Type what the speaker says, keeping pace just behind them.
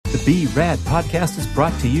The B.rad podcast is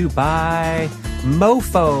brought to you by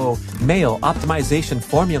MoFo, male optimization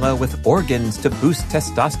formula with organs to boost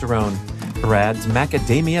testosterone. B.rad's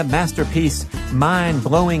macadamia masterpiece,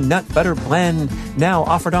 mind-blowing nut butter blend, now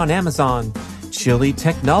offered on Amazon. Chili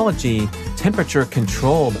Technology,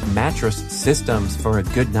 temperature-controlled mattress systems for a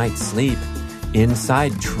good night's sleep.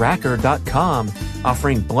 InsideTracker.com,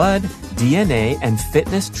 offering blood, DNA, and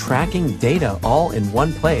fitness tracking data all in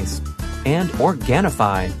one place. And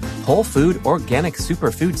Organifi, whole food organic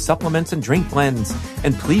superfood supplements and drink blends.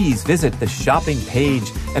 And please visit the shopping page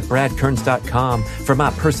at bradkearns.com for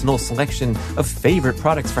my personal selection of favorite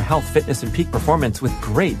products for health, fitness, and peak performance with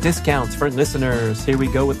great discounts for listeners. Here we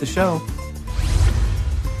go with the show.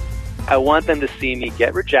 I want them to see me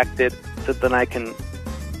get rejected so then I can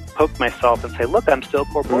poke myself and say, look, I'm still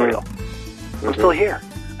corporeal. I'm still here.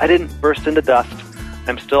 I didn't burst into dust.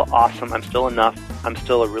 I'm still awesome. I'm still enough. I'm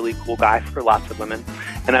still a really cool guy for lots of women.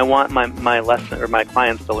 And I want my lesson or my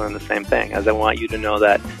clients to learn the same thing, as I want you to know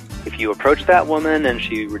that if you approach that woman and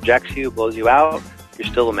she rejects you, blows you out, you're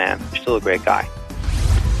still a man. You're still a great guy.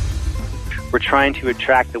 We're trying to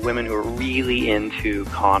attract the women who are really into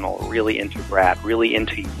Connell, really into Brad, really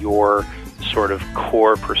into your sort of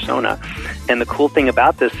core persona. And the cool thing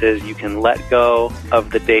about this is you can let go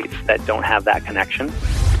of the dates that don't have that connection.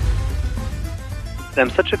 I'm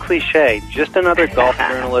such a cliche, just another golf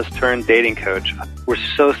journalist turned dating coach. We're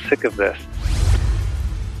so sick of this.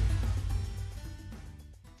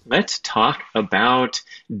 Let's talk about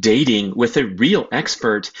dating with a real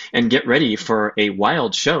expert and get ready for a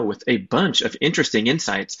wild show with a bunch of interesting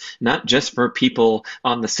insights, not just for people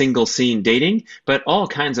on the single scene dating, but all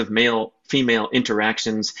kinds of male-female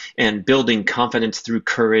interactions and building confidence through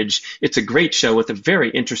courage. It's a great show with a very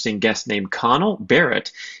interesting guest named Connell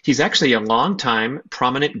Barrett. He's actually a longtime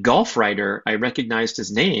prominent golf writer. I recognized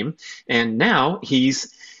his name, and now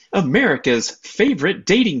he's America's favorite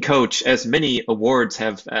dating coach, as many awards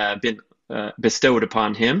have been bestowed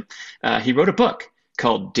upon him. He wrote a book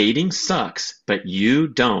called Dating Sucks, But You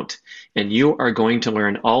Don't, and you are going to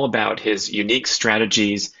learn all about his unique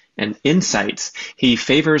strategies and insights. He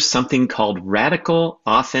favors something called radical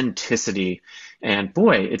authenticity. And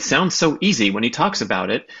boy, it sounds so easy when he talks about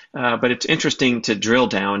it, but it's interesting to drill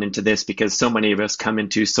down into this because so many of us come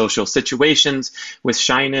into social situations with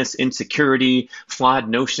shyness, insecurity, flawed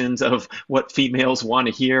notions of what females want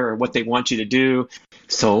to hear or what they want you to do.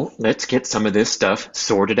 So let's get some of this stuff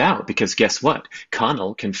sorted out, because guess what?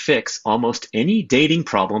 Connell can fix almost any dating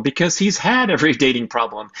problem because he's had every dating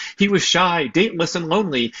problem. He was shy, dateless, and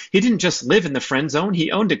lonely. He didn't just live in the friend zone.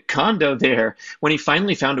 He owned a condo there. When he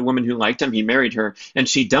finally found a woman who liked him, he married her, and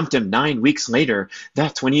she dumped him 9 weeks later.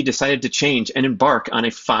 That's when he decided to change and embark on a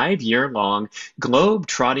 5-year-long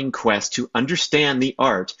globe-trotting quest to understand the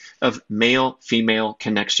art of male-female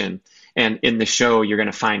connection. And in the show, you're going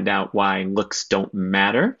to find out why looks don't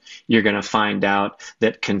matter. You're going to find out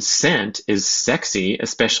that consent is sexy,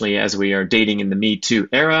 especially as we are dating in the Me Too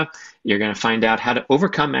era. You're going to find out how to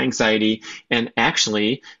overcome anxiety and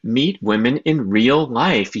actually meet women in real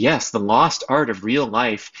life. Yes, the lost art of real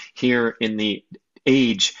life here in the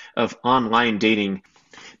age of online dating.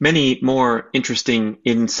 Many more interesting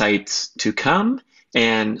insights to come.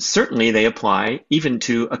 And certainly they apply even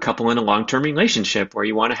to a couple in a long-term relationship where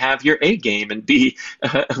you want to have your A game and be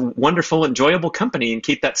a wonderful, enjoyable company and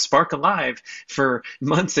keep that spark alive for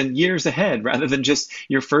months and years ahead rather than just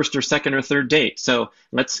your first or second or third date. So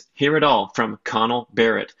let's hear it all from Connell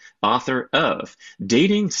Barrett, author of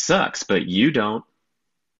Dating Sucks, But You Don't.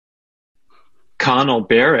 Connell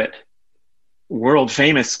Barrett,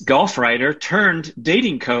 world-famous golf writer turned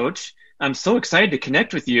dating coach. I'm so excited to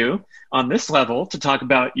connect with you on this level to talk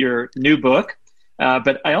about your new book.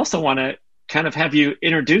 But I also want to kind of have you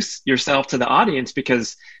introduce yourself to the audience,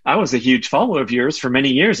 because I was a huge follower of yours for many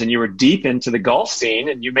years and you were deep into the golf scene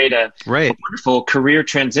and you made a wonderful career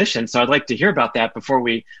transition. So I'd like to hear about that before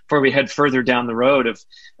we head further down the road of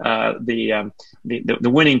the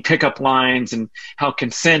winning pickup lines and how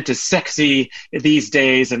consent is sexy these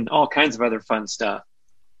days and all kinds of other fun stuff.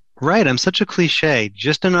 Right. I'm such a cliche.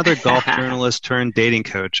 Just another golf journalist turned dating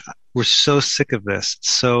coach. We're so sick of this.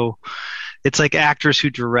 So it's like actors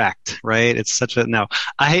who direct, right? It's such a, no.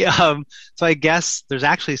 So I guess there's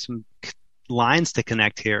actually some lines to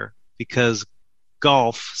connect here, because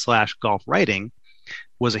golf/golf writing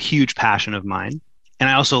was a huge passion of mine. And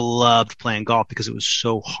I also loved playing golf because it was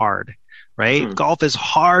so hard, right? Golf is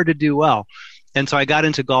hard to do well. And so I got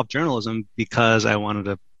into golf journalism because I wanted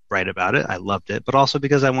to write about it. I loved it, but also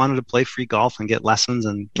because I wanted to play free golf and get lessons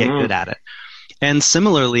and get good at it. And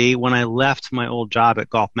similarly, when I left my old job at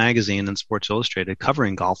Golf Magazine and Sports Illustrated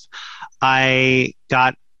covering golf, I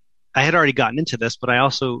got I had already gotten into this, but I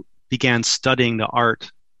also began studying the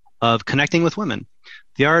art of connecting with women,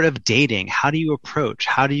 the art of dating. How do you approach?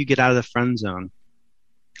 How do you get out of the friend zone?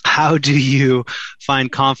 How do you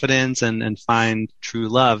find confidence and find true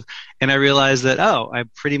love? And I realized that, I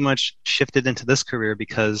pretty much shifted into this career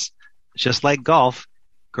because just like golf,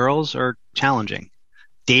 girls are challenging.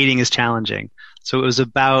 Dating is challenging. So it was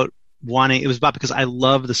about because I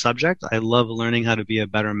love the subject. I love learning how to be a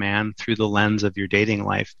better man through the lens of your dating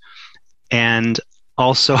life. And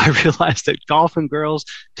also I realized that golf and girls,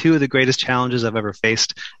 two of the greatest challenges I've ever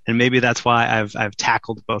faced. And maybe that's why I've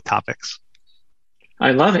tackled both topics.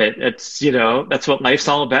 I love it. It's, that's what life's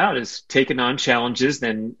all about, is taking on challenges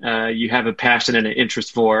then you have a passion and an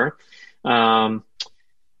interest for.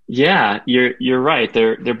 Yeah, you're right.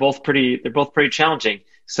 They're both pretty challenging.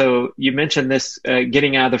 So you mentioned this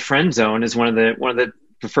getting out of the friend zone is one of the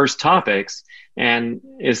first topics. And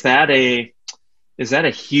is that a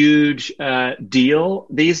huge deal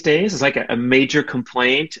these days? Is like a major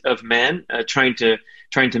complaint of men trying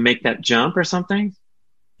to make that jump or something?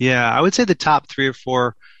 Yeah, I would say the top 3 or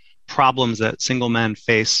 4 problems that single men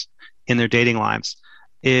face in their dating lives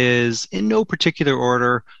is, in no particular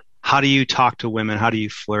order, how do you talk to women? How do you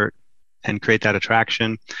flirt and create that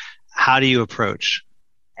attraction? How do you approach?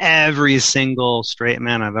 Every single straight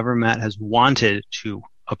man I've ever met has wanted to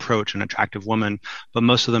approach an attractive woman, but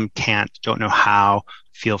most of them can't, don't know how,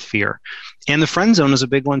 feel fear. And the friend zone is a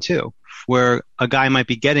big one too, where a guy might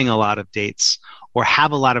be getting a lot of dates or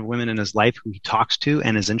have a lot of women in his life who he talks to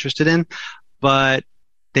and is interested in, but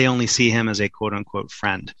they only see him as a quote unquote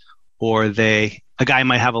friend. Or a guy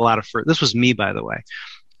might have a lot of this was me, by the way.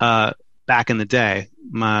 Back in the day,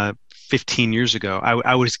 15 years ago,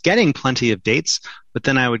 I was getting plenty of dates, but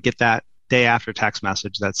then I would get that day after text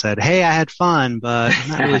message that said, hey, I had fun, but I'm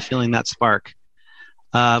not really feeling that spark.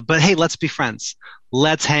 But hey, let's be friends.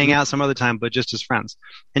 Let's hang out some other time, but just as friends.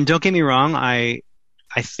 And don't get me wrong, I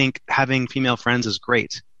think having female friends is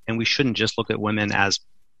great. And we shouldn't just look at women as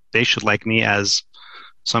they should like me as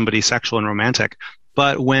somebody sexual and romantic.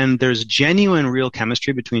 But when there's genuine, real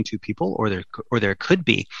chemistry between two people, or there could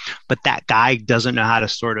be, but that guy doesn't know how to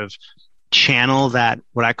sort of channel that,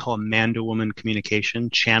 what I call man to woman communication,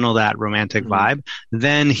 channel that romantic vibe,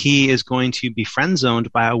 then he is going to be friend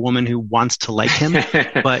zoned by a woman who wants to like him,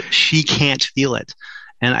 but she can't feel it.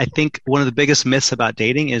 And I think one of the biggest myths about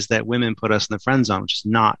dating is that women put us in the friend zone, which is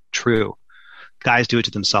not true. Guys do it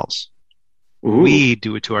to themselves. Ooh. We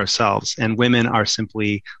do it to ourselves. And women are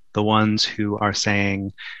simply the ones who are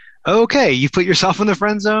saying, okay, you put yourself in the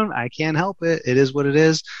friend zone. I can't help it. It is what it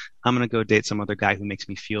is. I'm going to go date some other guy who makes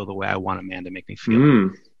me feel the way I want a man to make me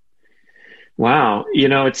feel. Wow.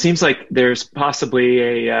 It seems like there's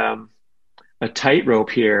possibly a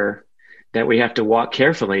tightrope here that we have to walk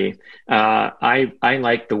carefully. I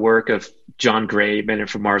like the work of John Gray, Men Are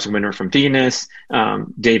From Mars, Women Are From Venus,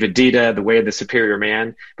 David Dita, The Way of the Superior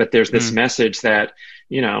Man. But there's this message that,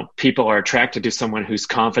 people are attracted to someone who's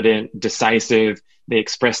confident, decisive. They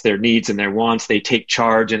express their needs and their wants. They take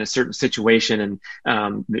charge in a certain situation.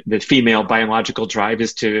 And the female biological drive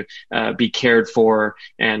is to be cared for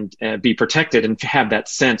and be protected and have that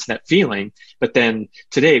sense, that feeling. But then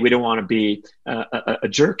today we don't want to be a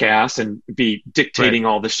jerk ass and be dictating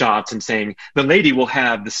all the shots and saying, the lady will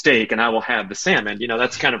have the steak and I will have the salmon.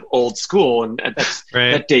 That's kind of old school, and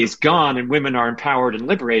that day's gone, and women are empowered and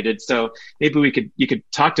liberated. So maybe you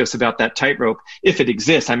could talk to us about that tightrope if it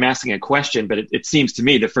exists. I'm asking a question, but it seems to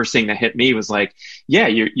me the first thing that hit me was like, yeah,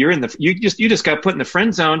 you just got put in the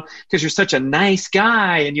friend zone because you're such a nice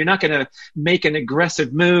guy and you're not going to make an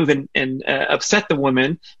aggressive move and upset the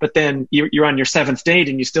woman. But then you're on your 7th date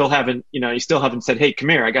and you still haven't said, hey, come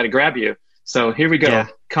here, I got to grab you. So here we go. Yeah,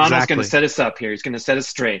 Connell's going to set us up here. He's going to set us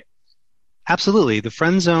straight. Absolutely. The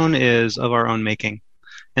friend zone is of our own making.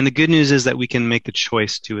 And the good news is that we can make the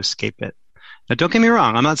choice to escape it. Now, don't get me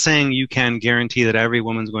wrong. I'm not saying you can guarantee that every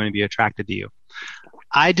woman's going to be attracted to you.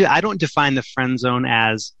 I don't define the friend zone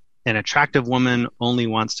as an attractive woman only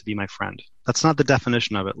wants to be my friend. That's not the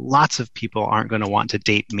definition of it. Lots of people aren't going to want to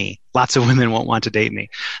date me. Lots of women won't want to date me.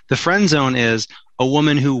 The friend zone is a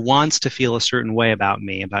woman who wants to feel a certain way about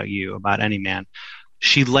me, about you, about any man.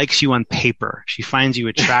 She likes you on paper. She finds you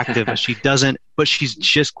attractive, but she's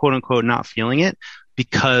just quote unquote not feeling it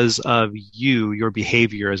because of your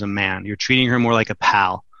behavior as a man. You're treating her more like a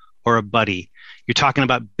pal or a buddy. You're talking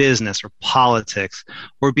about business or politics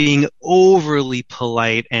or being overly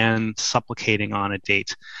polite and supplicating on a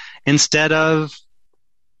date instead of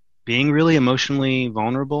being really emotionally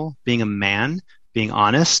vulnerable, being a man, being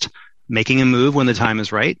honest, making a move when the time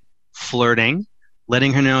is right, flirting,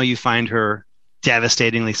 letting her know you find her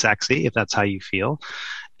devastatingly sexy if that's how you feel,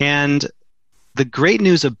 And the great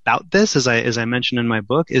news about this, as I mentioned in my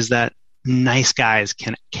book, is that nice guys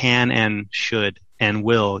can and should and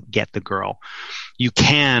will get the girl. You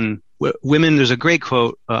can. Women, there's a great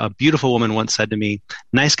quote. A beautiful woman once said to me,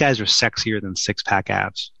 "Nice guys are sexier than six-pack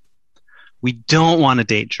abs." We don't want to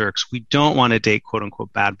date jerks. We don't want to date quote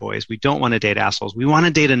unquote bad boys. We don't want to date assholes. We want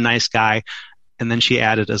to date a nice guy. And then she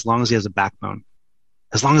added, as long as he has a backbone,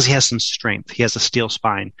 as long as he has some strength, he has a steel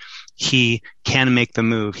spine, he can make the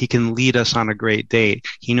move. He can lead us on a great date.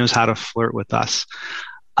 He knows how to flirt with us.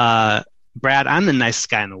 Brad, I'm the nicest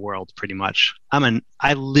guy in the world, pretty much.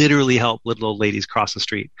 I literally help little old ladies cross the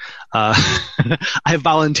street. I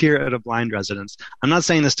volunteer at a blind residence. I'm not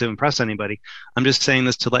saying this to impress anybody. I'm just saying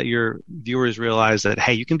this to let your viewers realize that,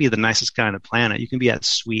 hey, you can be the nicest guy on the planet. You can be that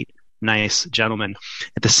sweet, nice gentleman.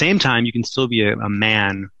 At the same time, you can still be a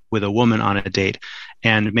man with a woman on a date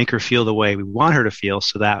and make her feel the way we want her to feel,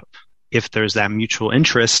 so that if there's that mutual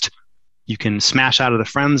interest, you can smash out of the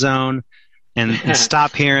friend zone. And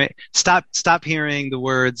stop hearing the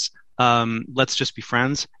words, let's just be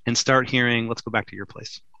friends, and start hearing, let's go back to your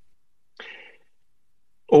place.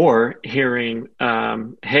 Or hearing,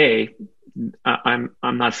 hey, I'm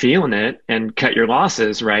not feeling it, and cut your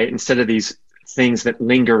losses, right? Instead of these things that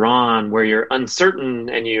linger on where you're uncertain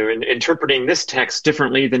and you're interpreting this text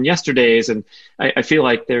differently than yesterday's. And I feel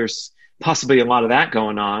like there's possibly a lot of that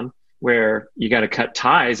going on, where you got to cut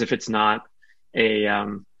ties if it's not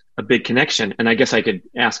a big connection. And I guess I could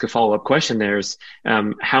ask a follow-up question. There's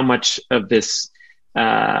how much of this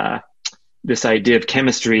idea of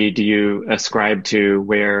chemistry do you ascribe to,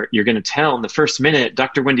 where you're going to tell in the first minute?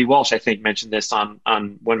 Dr. Wendy Walsh, I think, mentioned this on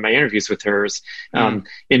one of my interviews with hers.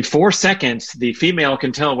 In 4 seconds, the female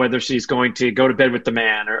can tell whether she's going to go to bed with the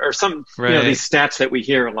man, or some, right. These stats that we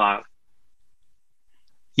hear a lot.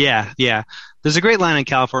 Yeah. There's a great line in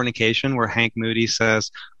Californication where Hank Moody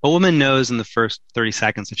says, a woman knows in the first 30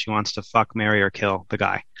 seconds if she wants to fuck, marry, or kill the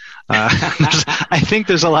guy. I think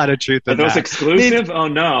there's a lot of truth in that. Are those exclusive? Oh,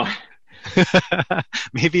 no.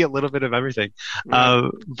 Maybe a little bit of everything. Yeah.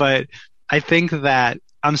 But I think that,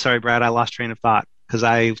 I'm sorry, Brad, I lost train of thought because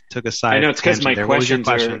I took a side. I know it's because my question?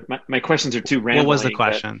 questions are too rambling. What was the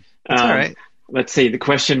question? That's all right. Let's see. The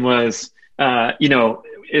question was,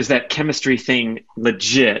 is that chemistry thing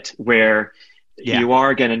legit, where you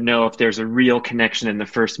are going to know if there's a real connection in the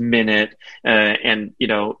first minute? And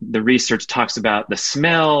the research talks about the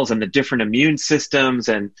smells and the different immune systems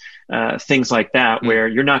and things like that, where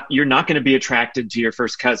you're not going to be attracted to your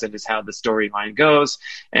first cousin, is how the storyline goes.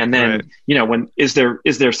 And then, when is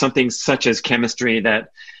there something such as chemistry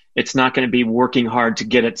that it's not going to be working hard to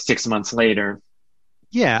get it 6 months later?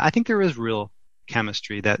 Yeah, I think there is real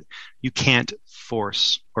chemistry that you can't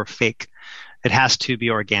force or fake. It has to be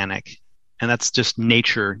organic. And that's just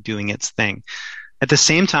nature doing its thing. At the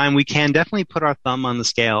same time, we can definitely put our thumb on the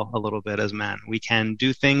scale a little bit as men. We can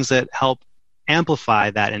do things that help amplify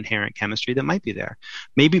that inherent chemistry that might be there.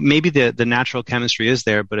 Maybe the natural chemistry is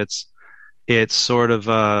there, but it's sort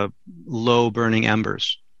of low burning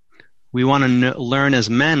embers. We want to learn as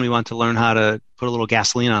men. We want to learn how to put a little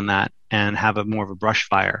gasoline on that and have more of a brush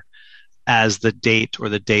fire as the date or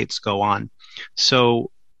the dates go on.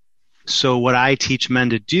 So what I teach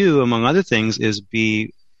men to do, among other things, is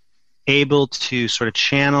be able to sort of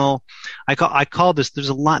channel. I call this. There's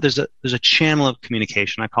a channel of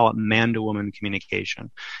communication. I call it man to woman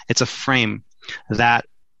communication. It's a frame that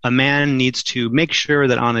a man needs to make sure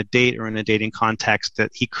that on a date or in a dating context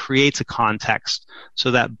that he creates a context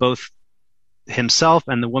so that both himself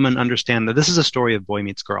and the woman understand that this is a story of boy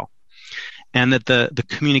meets girl. And that the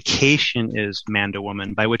communication is man to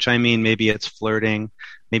woman, by which I mean maybe it's flirting,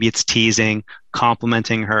 maybe it's teasing,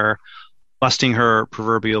 complimenting her, busting her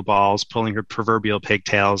proverbial balls, pulling her proverbial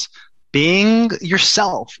pigtails, being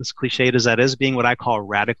yourself, as cliched as that is, being what I call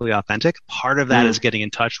radically authentic. Part of that is getting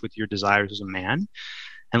in touch with your desires as a man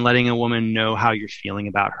and letting a woman know how you're feeling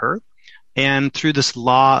about her. And through this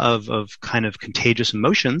law of kind of contagious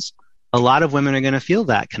emotions, a lot of women are going to feel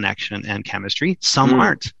that connection and chemistry. Some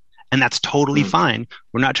aren't. And that's totally fine.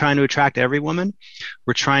 We're not trying to attract every woman.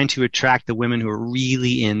 We're trying to attract the women who are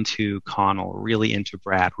really into Connell, really into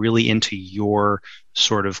Brad, really into your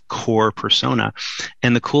sort of core persona.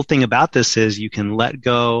 And the cool thing about this is you can let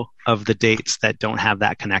go of the dates that don't have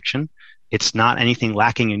that connection. It's not anything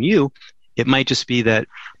lacking in you. It might just be that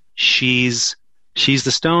she's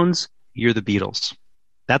the Stones, you're the Beatles.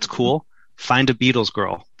 That's cool. Find a Beatles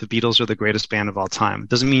girl. The Beatles are the greatest band of all time. It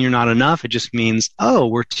doesn't mean you're not enough. It just means,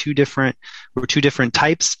 we're two different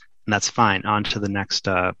types, and that's fine. On to the next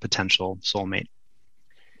potential soulmate.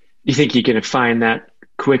 You think you can find that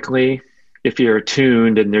quickly if you're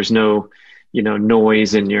attuned and there's no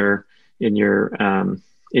noise in your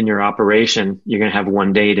operation, you're going to have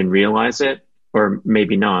one date and realize it, or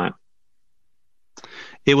maybe not.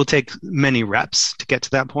 It will take many reps to get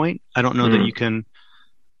to that point. I don't know that you can.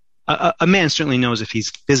 A man certainly knows if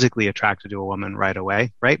he's physically attracted to a woman right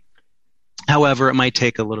away, right? However, it might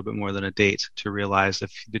take a little bit more than a date to realize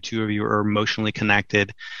if the two of you are emotionally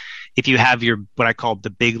connected. If you have your, what I call the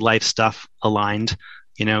big life stuff aligned,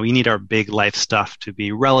 you need our big life stuff to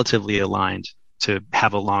be relatively aligned to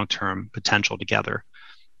have a long-term potential together.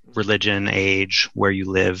 Religion, age, where you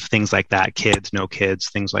live, things like that, kids, no kids,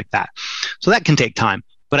 things like that. So that can take time.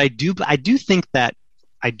 But I do think that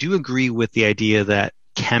I do agree with the idea that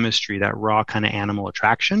chemistry, that raw kind of animal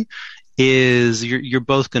attraction, is you're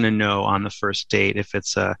both going to know on the first date if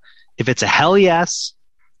it's a hell yes,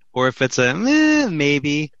 or if it's a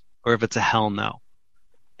maybe, or if it's a hell no.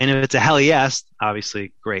 And if it's a hell yes,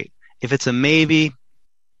 obviously great. If it's a maybe,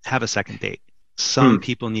 have a second date. Some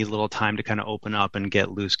people need a little time to kind of open up and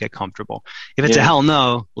get loose, get comfortable. If it's a hell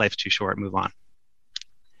no, life's too short, move on.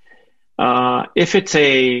 If it's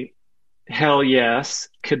a hell yes,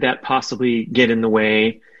 could that possibly get in the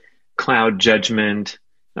way, cloud judgment,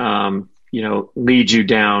 lead you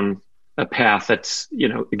down a path that's,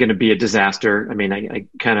 going to be a disaster? I mean, I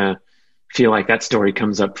kind of feel like that story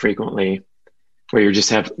comes up frequently, where you just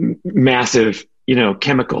have massive,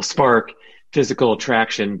 chemical spark, physical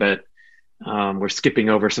attraction, but we're skipping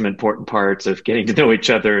over some important parts of getting to know each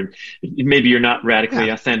other, and maybe you're not radically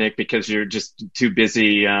authentic because you're just too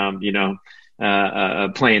busy, playing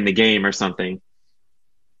the game or something.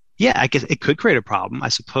 Yeah, I guess it could create a problem. I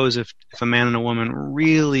suppose if a man and a woman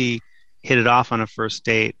really hit it off on a first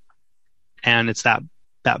date, and it's that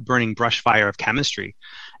burning brush fire of chemistry,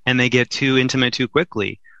 and they get too intimate too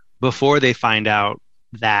quickly before they find out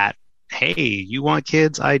that, hey, you want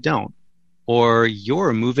kids, I don't. Or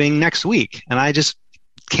you're moving next week and I just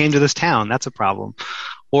came to this town. That's a problem.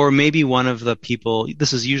 Or maybe one of the people,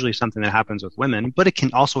 this is usually something that happens with women, but it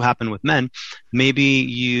can also happen with men. Maybe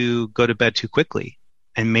you go to bed too quickly,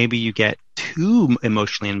 and maybe you get too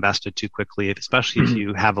emotionally invested too quickly, especially if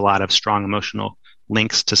you have a lot of strong emotional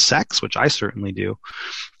links to sex, which I certainly do.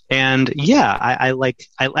 And yeah,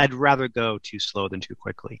 I'd rather go too slow than too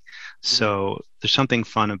quickly. So there's something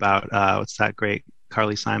fun about, what's that great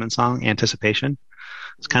Carly Simon song, Anticipation?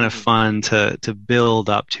 It's kind of fun to build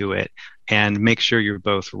up to it and make sure you're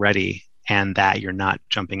both ready, and that you're not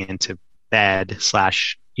jumping into bed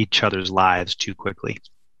 / each other's lives too quickly.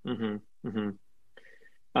 Can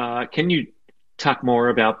you talk more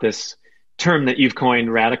about this term that you've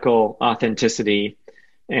coined, radical authenticity,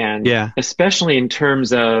 and especially in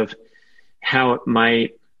terms of how it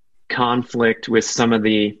might conflict with some of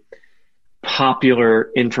the popular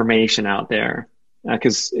information out there?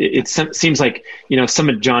 Because it seems like, some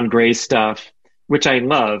of John Gray's stuff, which I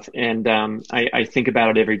love, and I think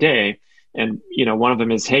about it every day. And, one of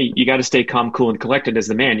them is, hey, you got to stay calm, cool, and collected as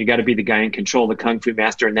the man. You got to be the guy in control, the kung fu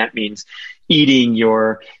master. And that means eating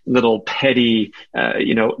your little petty,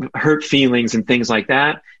 hurt feelings and things like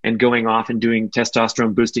that, and going off and doing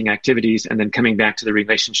testosterone boosting activities, and then coming back to the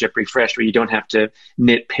relationship refreshed, where you don't have to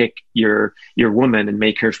nitpick your woman and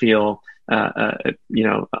make her feel,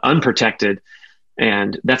 unprotected.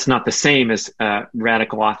 And that's not the same as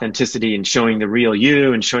radical authenticity and showing the real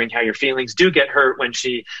you, and showing how your feelings do get hurt when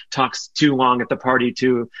she talks too long at the party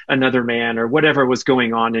to another man, or whatever was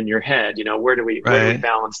going on in your head. Where do we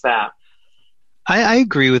balance that? I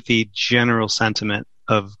agree with the general sentiment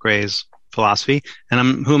of Gray's philosophy.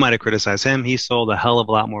 And who am I to criticize him? He sold a hell of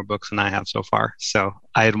a lot more books than I have so far. So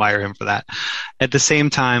I admire him for that. At the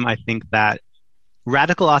same time, I think that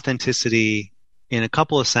radical authenticity, in a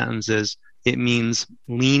couple of sentences, it means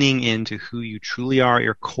leaning into who you truly are at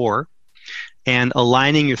your core, and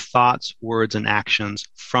aligning your thoughts, words, and actions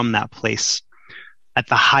from that place at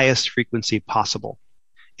the highest frequency possible.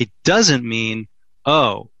 It doesn't mean,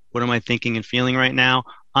 oh, what am I thinking and feeling right now?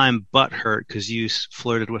 I'm butthurt because you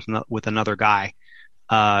flirted with another guy.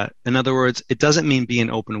 In other words, it doesn't mean be an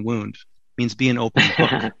open wound. It means be an open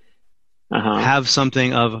book. Have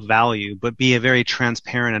something of value, but be very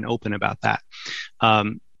transparent and open about that.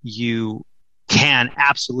 You can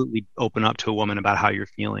absolutely open up to a woman about how you're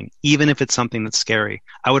feeling, even if it's something that's scary.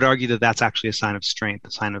 I would argue that that's actually a sign of strength,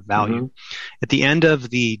 a sign of value. At the end of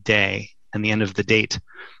the day and the end of the date,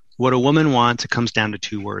 what a woman wants, it comes down to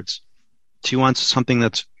two words. She wants something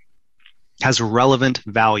that has relevant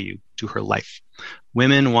value to her life.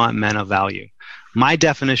 Women want men of value. My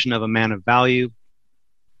definition of a man of value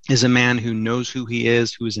is a man who knows who he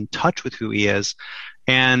is, who is in touch with who he is,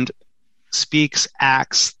 and speaks,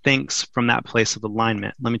 acts, thinks from that place of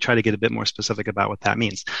alignment. Let me try to get a bit more specific about what that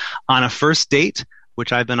means. On a first date,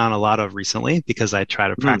 which I've been on a lot of recently because I try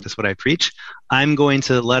to practice what I preach, I'm going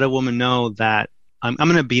to let a woman know that I'm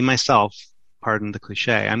going to be myself. Pardon the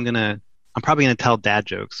cliche. I'm probably going to tell dad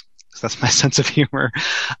jokes because that's my sense of humor.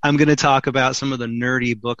 I'm going to talk about some of the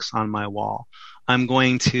nerdy books on my wall. I'm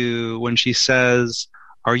going to, when she says,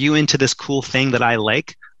 "Are you into this cool thing that I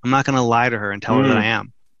like?" I'm not going to lie to her and tell her that I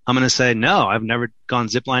am. I'm going to say, "No, I've never gone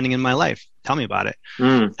ziplining in my life. Tell me about it."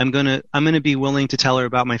 I'm going to be willing to tell her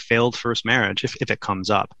about my failed first marriage if it comes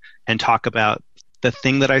up, and talk about the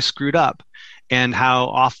thing that I screwed up and how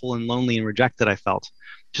awful and lonely and rejected I felt,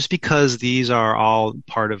 just because these are all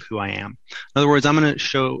part of who I am. In other words, I'm going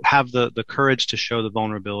to have the courage to show the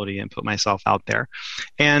vulnerability and put myself out there.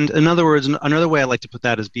 And in other words, another way I like to put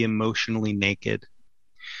that is be emotionally naked,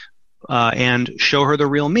 and show her the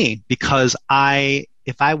real me. Because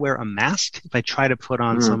if I wear a mask, if I try to put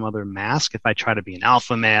on some other mask, if I try to be an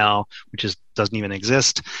alpha male, which doesn't even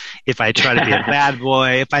exist, if I try to be a bad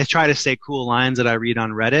boy, if I try to say cool lines that I read on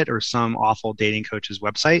Reddit or some awful dating coach's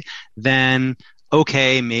website, then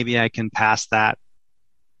okay, maybe I can pass that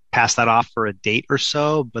off for a date or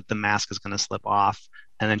so, but the mask is going to slip off,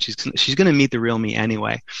 and then she's going to meet the real me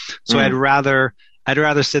anyway. So I'd rather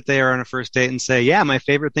sit there on a first date and say, yeah, my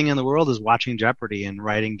favorite thing in the world is watching Jeopardy and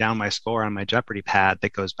writing down my score on my Jeopardy pad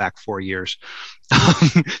that goes back 4 years.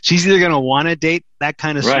 She's either going to want to date that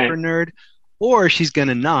kind of super nerd, or she's going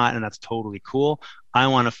to not, and that's totally cool. I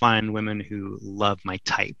want to find women who love my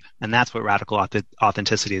type. And that's what radical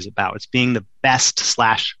authenticity is about. It's being the best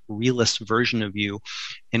 / realist version of you.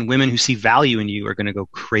 And women who see value in you are going to go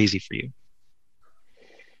crazy for you.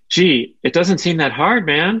 Gee, it doesn't seem that hard,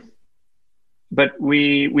 man. But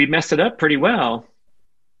we messed it up pretty well.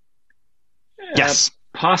 Yes.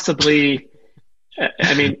 Possibly.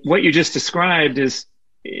 I mean, what you just described is,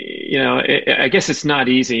 I guess it's not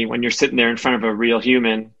easy when you're sitting there in front of a real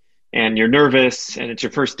human and you're nervous and it's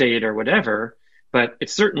your first date or whatever, but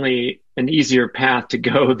it's certainly an easier path to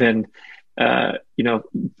go than,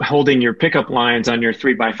 holding your pickup lines on your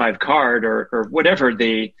 3x5 card or whatever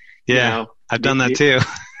I've done that too.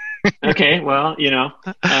 Okay. Well,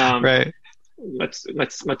 right.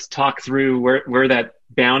 Let's talk through where that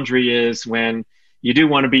boundary is when you do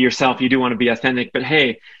want to be yourself, you do want to be authentic, but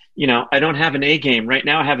hey, I don't have an A game right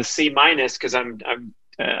now. I have a C- because I'm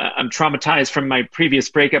traumatized from my previous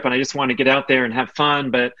breakup and I just want to get out there and have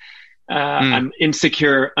fun, but I'm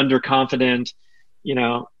insecure, underconfident.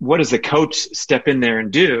 What does a coach step in there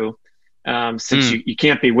and do? Since you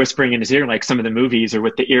can't be whispering in his ear like some of the movies or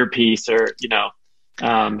with the earpiece or,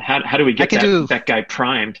 how do we get that guy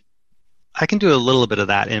primed? I can do a little bit of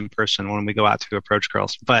that in person when we go out to approach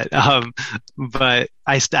girls, but I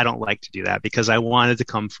don't like to do that because I wanted to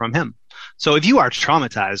come from him. So if you are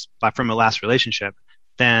traumatized from a last relationship,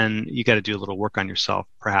 then you got to do a little work on yourself,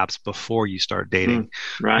 perhaps before you start dating.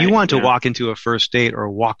 Right, you want to walk into a first date or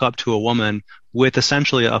walk up to a woman with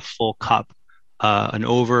essentially a full cup, an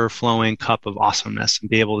overflowing cup of awesomeness, and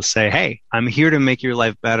be able to say, "Hey, I'm here to make your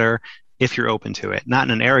life better if you're open to it." Not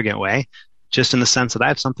in an arrogant way, just in the sense that I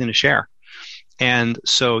have something to share. And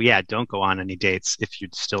so, don't go on any dates if you're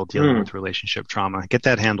still dealing with relationship trauma. Get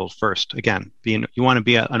that handled first. Again, you want to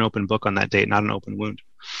be an open book on that date, not an open wound.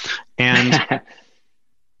 And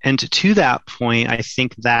and to that point, I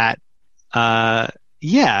think that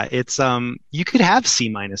it's you could have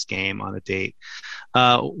C- game on a date.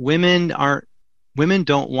 Women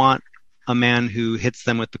don't want a man who hits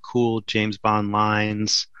them with the cool James Bond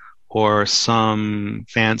lines or some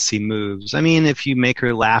fancy moves. I mean, if you make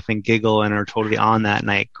her laugh and giggle and are totally on that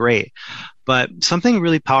night, great. But something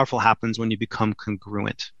really powerful happens when you become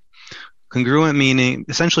congruent. Congruent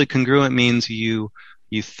means you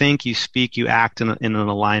think, you speak, you act in an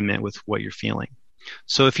alignment with what you're feeling.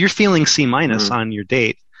 So if you're feeling C- on your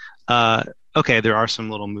date, okay, there are some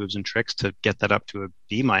little moves and tricks to get that up to a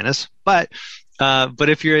B-, but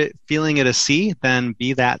if you're feeling it a C, then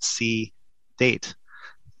be that C date.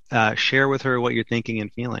 Share with her what you're thinking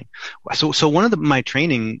and feeling. So one of my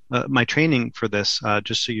training for this,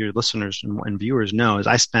 just so your listeners and viewers know, is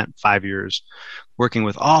I spent 5 years working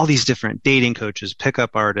with all these different dating coaches,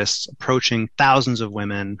 pickup artists, approaching thousands of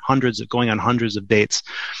women, going on hundreds of dates.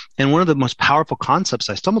 And one of the most powerful concepts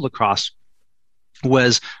I stumbled across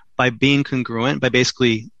was by being congruent, by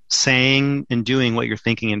basically saying and doing what you're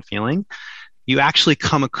thinking and feeling, you actually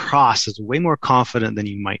come across as way more confident than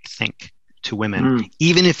you might think to women,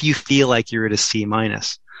 even if you feel like you're at a C-.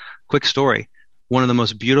 Quick story. One of the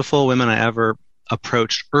most beautiful women I ever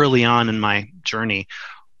approached early on in my journey,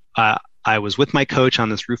 I was with my coach on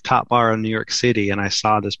this rooftop bar in New York City, and I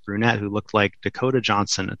saw this brunette who looked like Dakota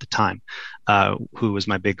Johnson at the time, who was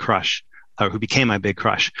my big crush, or who became my big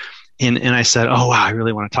crush. And I said, oh, wow, I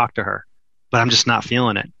really want to talk to her, but I'm just not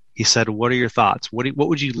feeling it. He said, what are your thoughts? What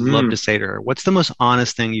would you love to say to her? What's the most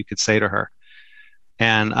honest thing you could say to her?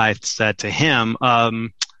 And I said to him,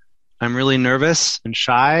 I'm really nervous and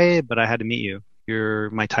shy, but I had to meet you. You're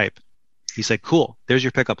my type. He said, cool. There's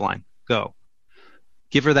your pickup line. Go.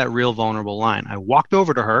 Give her that real vulnerable line. I walked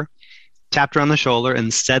over to her, tapped her on the shoulder,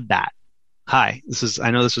 and said that. Hi,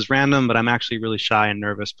 I know this is random, but I'm actually really shy and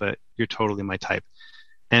nervous, but you're totally my type.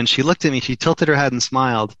 And she looked at me, she tilted her head and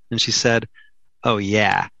smiled, and she said, oh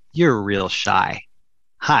yeah, you're real shy.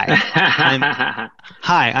 Hi,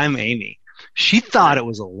 I'm Amy. She thought it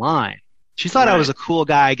was a line. She thought I was a cool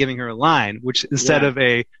guy giving her a line, which instead of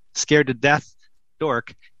a scared to death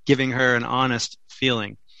dork, giving her an honest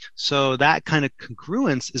feeling. So that kind of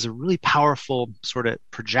congruence is a really powerful sort of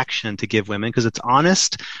projection to give women because it's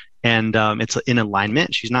honest and it's in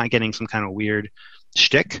alignment. She's not getting some kind of weird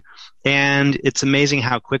shtick. And it's amazing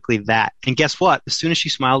how quickly that. And guess what? As soon as she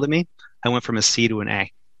smiled at me, I went from a C to an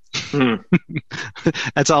A.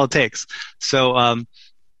 That's all it takes. So,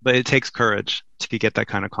 but it takes courage to get that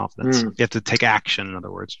kind of confidence. You have to take action, in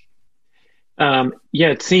other words.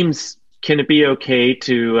 It seems, can it be okay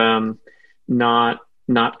to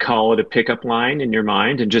not call it a pickup line in your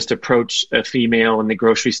mind and just approach a female in the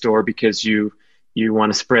grocery store because you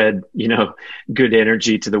want to spread, good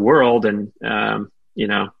energy to the world. And,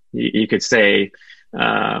 you could say,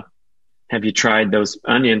 have you tried those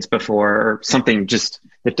onions before, or something just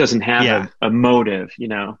that doesn't have a motive,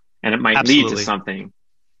 and it might lead to something.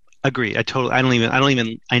 Agree.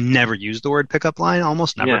 I never use the word pickup line,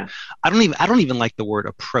 almost never. Yeah. I don't even like the word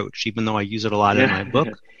approach, even though I use it a lot in my book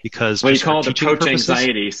because you call it approach purposes,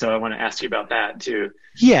 anxiety. So I want to ask you about that too.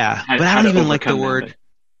 Yeah. But I don't even like the word.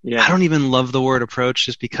 Yeah. I don't even love the word approach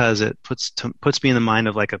just because it puts me in the mind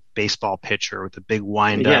of like a baseball pitcher with a big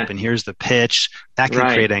wind up and here's the pitch. That can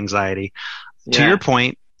create anxiety. To your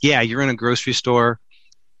point, you're in a grocery store,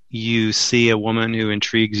 you see a woman who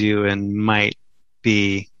intrigues you and might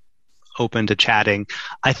be open to chatting.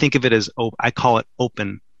 I think of it as, I call it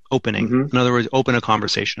opening. In other words, open a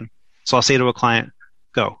conversation. So I'll say to a client,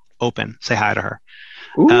 go, open, say hi to her.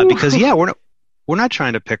 Because we're not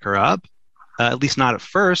trying to pick her up. At least not at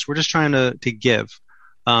first. We're just trying to give.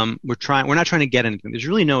 We're not trying to get anything. There's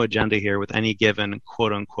really no agenda here with any given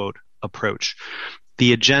quote unquote approach.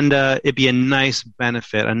 The agenda, it'd be a nice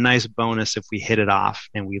benefit, a nice bonus if we hit it off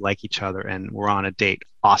and we like each other and we're on a date.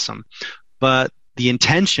 Awesome. But the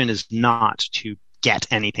intention is not to get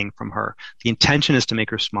anything from her. The intention is to make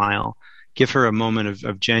her smile, give her a moment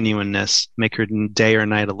of genuineness, make her day or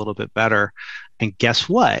night a little bit better. And guess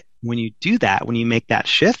what? When you do that, when you make that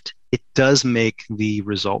shift, it does make the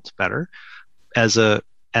results better as a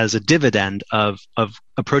dividend of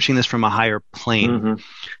approaching this from a higher plane,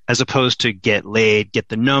 as opposed to get laid, get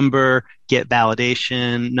the number, get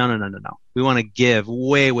validation. No. We want to give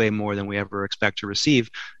way, way more than we ever expect to receive.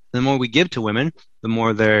 The more we give to women, the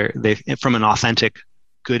more they from an authentic,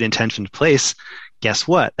 good intentioned place. Guess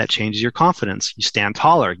what? That changes your confidence. You stand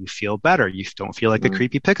taller. You feel better. You don't feel like a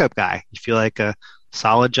creepy pickup guy. You feel like a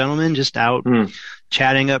solid gentleman just out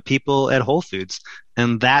chatting up people at Whole Foods.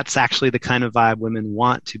 And that's actually the kind of vibe women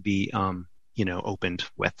want to be, opened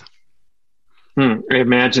with. I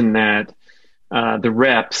imagine that the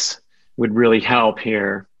reps would really help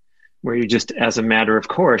here, where you just, as a matter of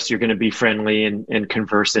course, you're going to be friendly and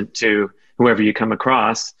conversant to whoever you come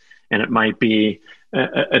across. And it might be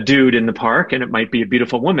a dude in the park, and it might be a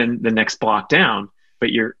beautiful woman the next block down,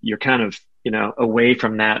 but you're kind of, away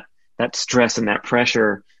from that stress and that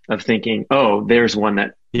pressure of thinking, oh, there's one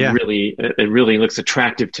that really looks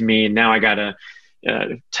attractive to me, and now I gotta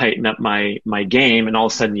tighten up my game, and all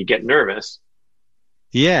of a sudden you get nervous.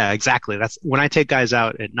 Yeah, exactly. That's when I take guys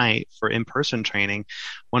out at night for in-person training.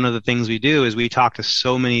 One of the things we do is we talk to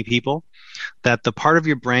so many people that the part of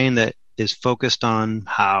your brain that is focused on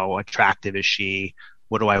how attractive is she,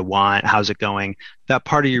 what do I want, how's it going, that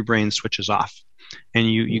part of your brain switches off,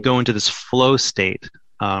 and you go into this flow state.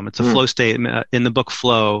 It's a flow state. In the book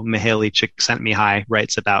Flow, Mihaly Csikszentmihalyi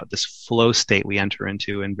writes about this flow state we enter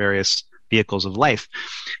into in various vehicles of life.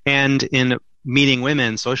 And in meeting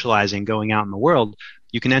women, socializing, going out in the world,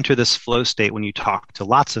 you can enter this flow state when you talk to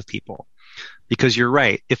lots of people. Because you're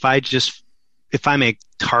right. If I'm a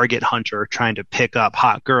target hunter trying to pick up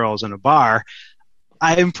hot girls in a bar,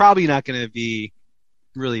 I'm probably not going to be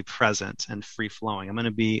really present and free flowing. I'm going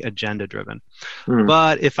to be agenda driven.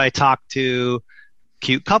 But if I talk to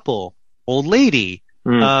cute couple, old lady,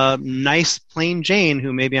 nice plain Jane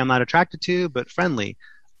who maybe I'm not attracted to, but friendly.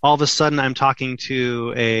 All of a sudden, I'm talking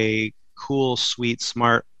to a cool, sweet,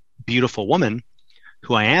 smart, beautiful woman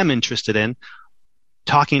who I am interested in.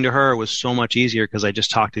 Talking to her was so much easier because I just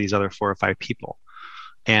talked to these other 4 or 5 people.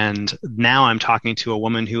 And now I'm talking to a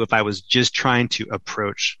woman who, if I was just trying to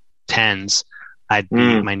approach tens,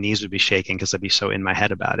 my knees would be shaking because I'd be so in my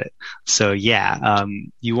head about it. So yeah,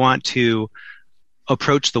 you want to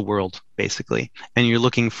approach the world basically, and you're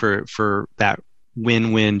looking for that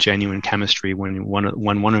win-win, genuine chemistry when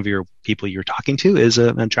one of your people you're talking to is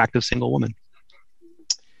an attractive single woman.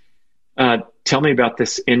 Tell me about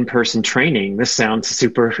this in-person training. This sounds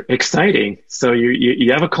super exciting. So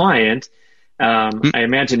you have a client. I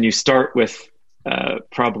imagine you start with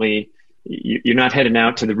probably you're not heading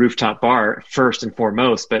out to the rooftop bar first and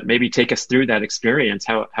foremost, but maybe take us through that experience,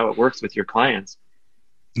 how it works with your clients.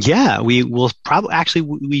 Yeah, we will probably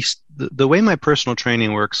the way my personal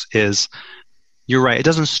training works is, you're right, it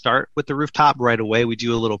doesn't start with the rooftop right away. We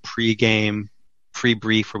do a little pre-game,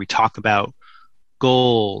 pre-brief where we talk about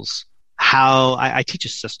goals, how I teach a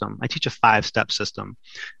system. I teach a 5-step system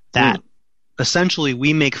that essentially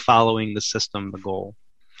we make following the system the goal.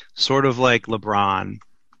 Sort of like LeBron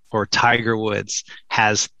or Tiger Woods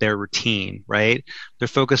has their routine, right? They're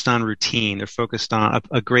focused on routine. They're focused on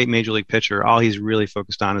a great major league pitcher. All he's really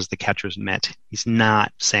focused on is the catcher's mitt. He's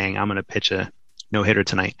not saying, I'm going to pitch a no-hitter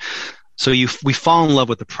tonight. So we fall in love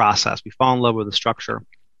with the process. We fall in love with the structure.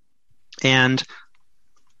 And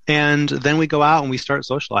then we go out and we start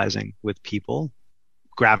socializing with people,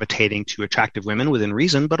 gravitating to attractive women within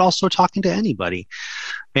reason, but also talking to anybody.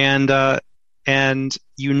 And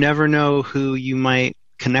you never know who you might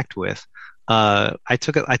connect with. I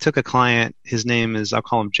took a client, his name is, I'll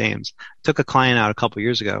call him James. I took a client out a couple of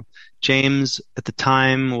years ago. James at the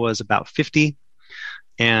time was about 50,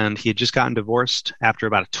 and he had just gotten divorced after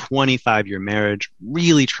about a 25-year marriage,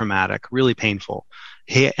 really traumatic, really painful.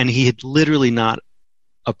 He had literally not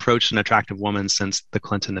approached an attractive woman since the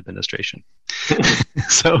Clinton administration.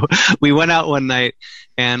 So we went out one night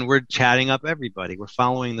and we're chatting up everybody. We're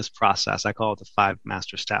following this process. I call it the 5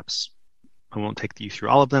 master steps. I won't take you through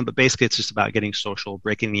all of them, but basically it's just about getting social,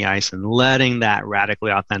 breaking the ice, and letting that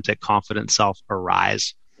radically authentic, confident self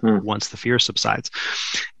arise once the fear subsides.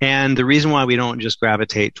 And the reason why we don't just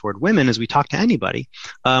gravitate toward women is we talk to anybody.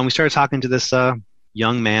 We started talking to this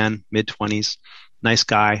young man, mid-20s, nice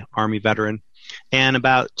guy, Army veteran. And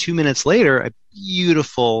about 2 minutes later, a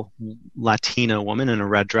beautiful Latina woman in a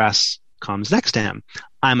red dress comes next to him.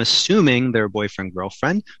 I'm assuming they're boyfriend,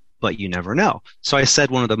 girlfriend, but you never know. So I said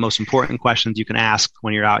one of the most important questions you can ask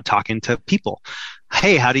when you're out talking to people.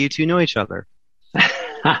 Hey, how do you two know each other?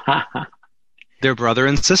 They're brother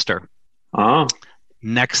and sister. Oh.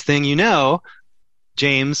 Next thing you know,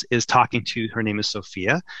 James is talking to, her name is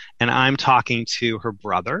Sophia, and I'm talking to her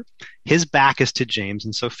brother. His back is to James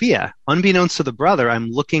and Sophia. Unbeknownst to the brother, I'm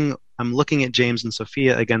looking at James and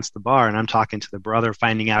Sophia against the bar, and I'm talking to the brother,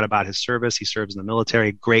 finding out about his service. He serves in the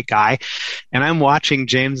military, great guy. And I'm watching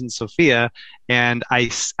James and Sophia, and I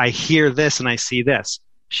hear this and I see this.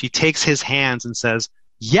 She takes his hands and says,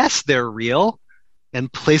 yes, they're real,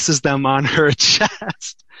 and places them on her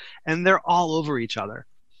chest. And they're all over each other.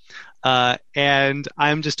 And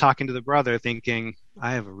I'm just talking to the brother thinking,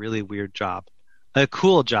 I have a really weird job. A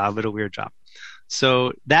cool job, but a weird job.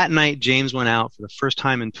 So that night, James went out for the first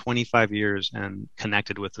time in 25 years and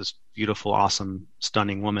connected with this beautiful, awesome,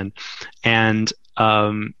 stunning woman. And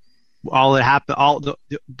the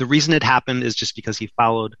reason it happened is just because he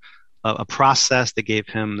followed a process that gave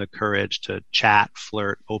him the courage to chat,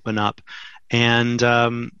 flirt, open up. And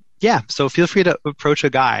yeah, so feel free to approach a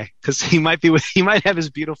guy because he might have his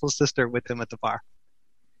beautiful sister with him at the bar.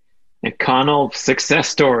 A Connell success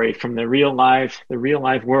story from the real life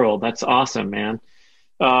world. That's awesome, man.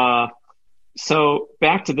 So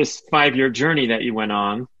back to this 5-year journey that you went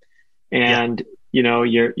on, and you know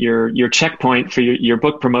your checkpoint for your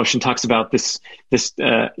book promotion talks about this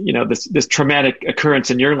traumatic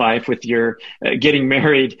occurrence in your life with your getting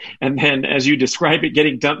married, and then as you describe it,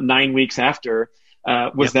 getting dumped 9 weeks after.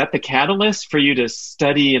 Was that the catalyst for you to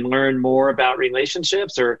study and learn more about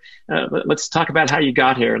relationships? Or let's talk about how you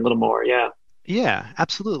got here a little more. Yeah,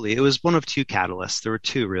 absolutely. It was one of 2 catalysts. There were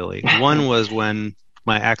 2 really. One was when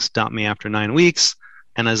my ex dumped me after 9 weeks.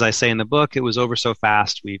 And as I say in the book, it was over so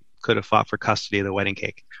fast, we could have fought for custody of the wedding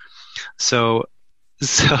cake. So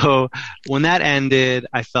when that ended,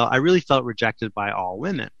 I really felt rejected by all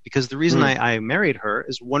women, because the reason I married her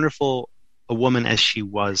is wonderful. A woman as she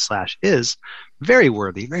was / is, very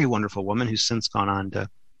worthy, very wonderful woman who's since gone on to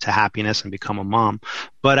happiness and become a mom.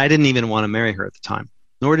 But I didn't even want to marry her at the time,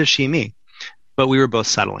 nor did she me. but we were both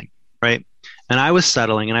settling, right? And I was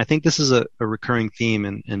settling, and I think this is a recurring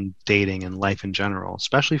theme in dating and life in general,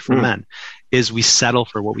 especially for men, is we settle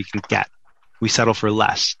for what we can get. We settle for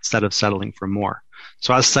less instead of settling for more.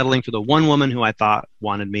 So I was settling for the one woman who I thought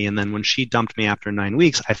wanted me, and then when she dumped me after 9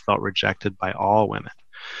 weeks, I felt rejected by all women.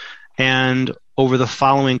 And over the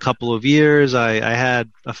following couple of years, I had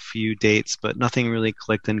a few dates, but nothing really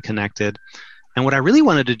clicked and connected. And what I really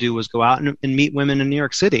wanted to do was go out and meet women in New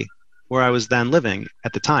York City, where I was then living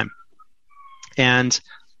at the time. And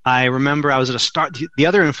I remember I was at the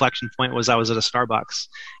other inflection point was I was at a Starbucks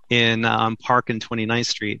in Park and 29th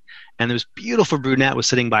Street, and this beautiful brunette was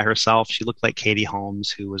sitting by herself. She looked like Katie Holmes,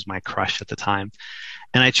 who was my crush at the time.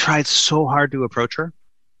 And I tried so hard to approach her.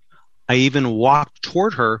 I even walked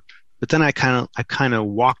toward her, but then I kind of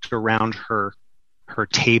walked around her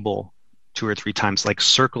table 2 or 3 times, like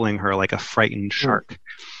circling her like a frightened shark.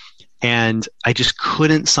 And I just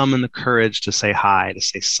couldn't summon the courage to say hi, to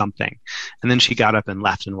say something. And then she got up and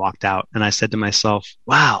left and walked out. And I said to myself,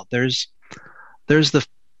 wow, there's the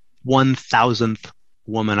 1,000th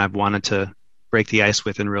woman I've wanted to break the ice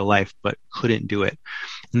with in real life, but couldn't do it.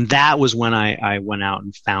 And that was when I went out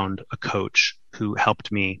and found a coach who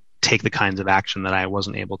helped me take the kinds of action that I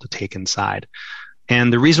wasn't able to take inside.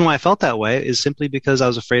 And the reason why I felt that way is simply because I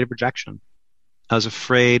was afraid of rejection. I was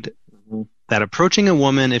afraid that approaching a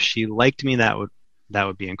woman, if she liked me, that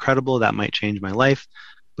would be incredible. That might change my life.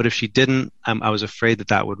 But if she didn't, I was afraid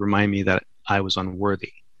that would remind me that I was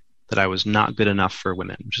unworthy, that I was not good enough for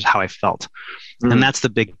women, which is how I felt. And that's the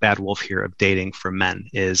big bad wolf here of dating for men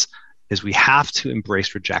is we have to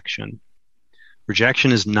embrace rejection.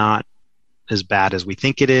 Rejection is not as bad as we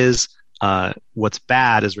think it is. What's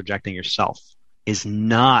bad is rejecting yourself, is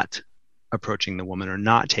not approaching the woman or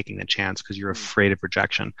not taking the chance because you're afraid of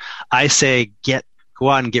rejection. I say go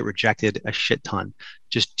out and get rejected a shit ton.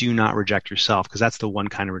 Just do not reject yourself, because that's the one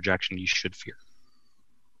kind of rejection you should fear.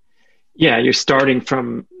 Yeah, you're starting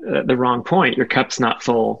from the wrong point. Your cup's not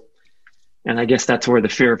full. And I guess that's where the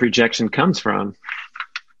fear of rejection comes from.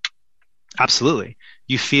 Absolutely.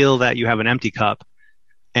 You feel that you have an empty cup,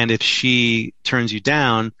 and if she turns you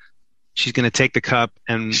down, she's going to take the cup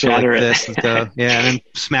and shatter like it. This and go, and then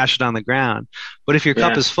smash it on the ground. But if your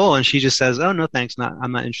cup is full and she just says, "Oh no, thanks,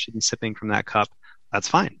 I'm not interested in sipping from that cup," that's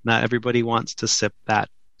fine. Not everybody wants to sip that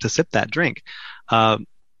drink. To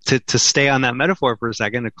stay on that metaphor for a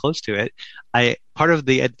second, or close to it, part of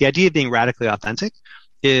the idea of being radically authentic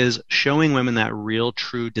is showing women that real,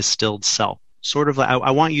 true, distilled self. Sort of like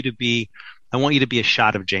I want you to be a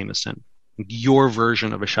shot of Jameson. Your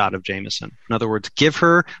version of a shot of Jameson. In other words, give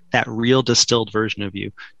her that real distilled version of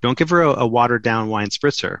you. Don't give her a watered down wine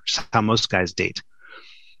spritzer, which is how most guys date.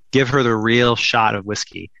 Give her the real shot of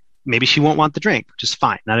whiskey. Maybe she won't want the drink, which is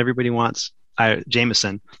fine. Not everybody wants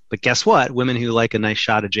Jameson, but guess what? Women who like a nice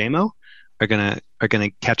shot of JMO are gonna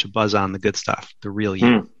catch a buzz on the good stuff, the real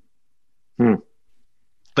you.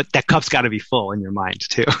 But that cup's got to be full in your mind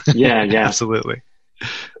too. Yeah, Absolutely.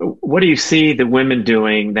 What do you see the women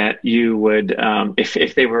doing that you would,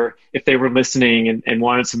 if they were listening and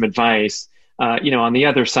wanted some advice, on the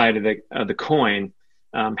other side of the coin,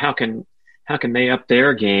 how can they up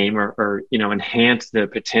their game or enhance the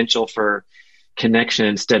potential for connection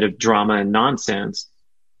instead of drama and nonsense?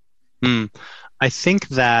 I think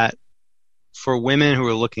that for women who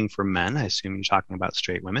are looking for men, I assume you're talking about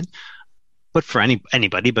straight women, but for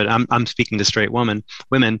anybody, but I'm speaking to straight women.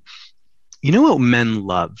 You know what men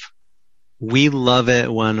love? We love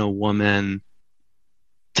it when a woman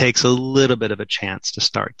takes a little bit of a chance to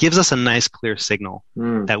start, gives us a nice clear signal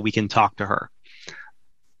that we can talk to her.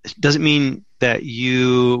 It doesn't mean that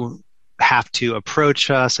you have to approach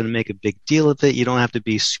us and make a big deal of it. You don't have to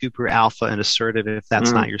be super alpha and assertive if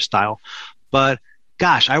that's not your style. But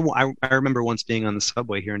gosh, I remember once being on the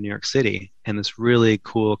subway here in New York City, and this really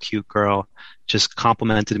cool, cute girl just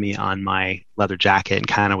complimented me on my leather jacket and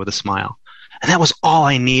kind of with a smile. And that was all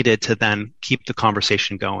I needed to then keep the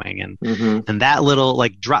conversation going. And that little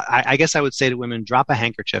I guess I would say to women, drop a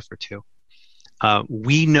handkerchief or two.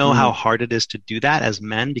 We know how hard it is to do that as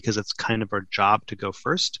men because it's kind of our job to go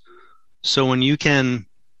first. So when you can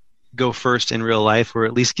go first in real life, or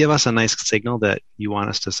at least give us a nice signal that you want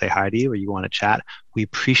us to say hi to you or you want to chat, we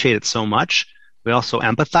appreciate it so much. We also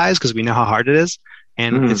empathize because we know how hard it is.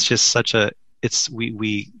 And it's just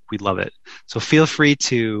we love it. So feel free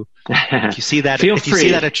to, if you see that, if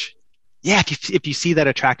you see that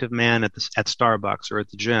attractive man at Starbucks or at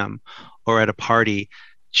the gym or at a party,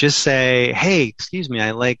 just say, "Hey, excuse me,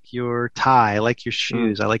 I like your tie, I like your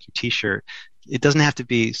shoes, I like your t-shirt." It doesn't have to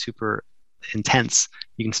be super intense.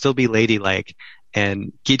 You can still be ladylike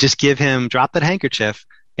and just drop that handkerchief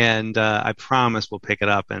And I promise we'll pick it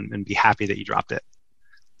up and be happy that you dropped it.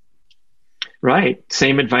 Right.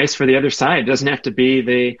 Same advice for the other side. It doesn't have to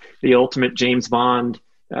be the ultimate James Bond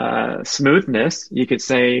smoothness. You could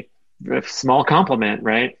say a small compliment,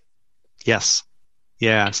 right? Yes.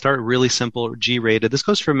 Yeah. Start really simple, G-rated. This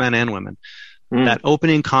goes for men and women. Mm. That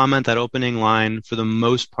opening comment, that opening line, for the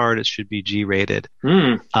most part, it should be G-rated.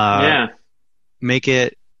 Yeah. Make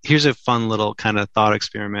it, here's a fun little kind of thought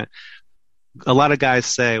experiment. A lot of guys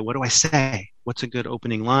say, what do I say? What's a good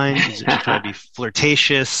opening line? Should I be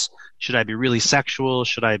flirtatious? Should I be really sexual?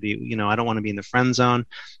 Should I be, I don't want to be in the friend zone.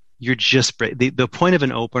 You're just, the point of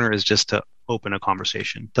an opener is just to open a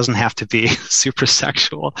conversation. It doesn't have to be super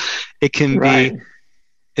sexual. It can be,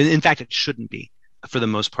 in fact, it shouldn't be for the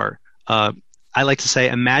most part. I like to say,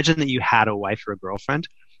 imagine that you had a wife or a girlfriend,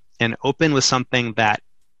 and open with something that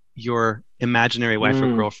your imaginary wife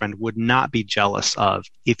or girlfriend would not be jealous of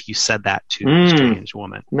if you said that to a strange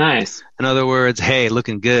woman. Nice. In other words, hey,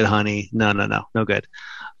 looking good, honey. No good.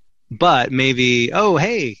 But maybe, oh,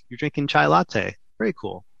 hey, you're drinking chai latte. Very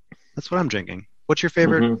cool. That's what I'm drinking. What's your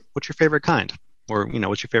favorite? What's your favorite kind? Or,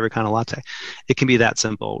 what's your favorite kind of latte? It can be that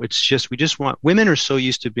simple. It's just, we just want, women are so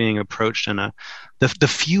used to being approached in the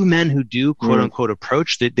few men who do quote unquote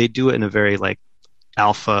approach, they do it in a very like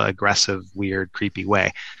alpha, aggressive, weird, creepy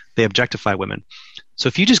way. They objectify women. So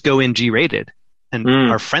if you just go in G-rated and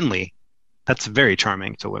are friendly, that's very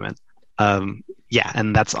charming to women. And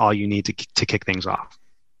that's all you need to kick things off.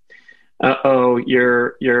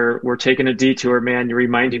 We're taking a detour, man. You're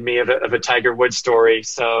reminding me of a Tiger Woods story.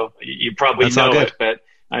 So you probably know it, but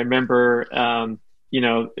I remember,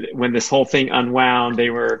 when this whole thing unwound, they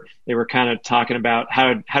were kind of talking about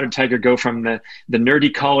how did Tiger go from the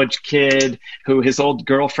nerdy college kid who his old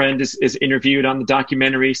girlfriend is interviewed on the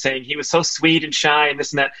documentary saying he was so sweet and shy and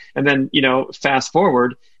this and that. And then, fast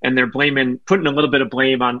forward and they're putting a little bit of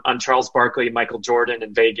blame on Charles Barkley, Michael Jordan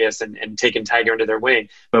in Vegas and taking Tiger under their wing.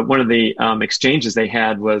 But one of the exchanges they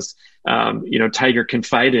had was, Tiger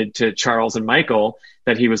confided to Charles and Michael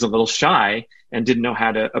that he was a little shy and didn't know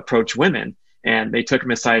how to approach women. And they took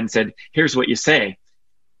him aside and said, here's what you say.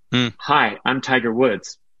 Hi, I'm Tiger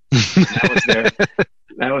Woods.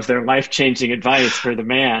 That was their life-changing advice for the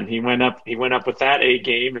man. He went up with that A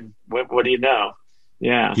game, and what do you know?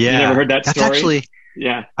 Yeah. You never heard that story? Actually,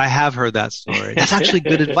 yeah. I have heard that story. That's actually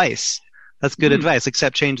good advice. That's good advice,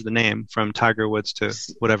 except change the name from Tiger Woods to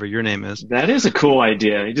whatever your name is. That is a cool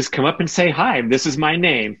idea. You just come up and say, hi, this is my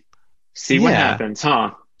name. See what happens,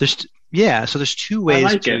 huh? So there's two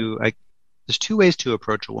ways there's two ways to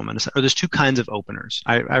approach a woman, or there's two kinds of openers.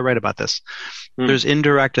 I write about this. There's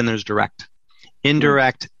indirect and there's direct.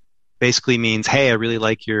 Indirect basically means, hey, I really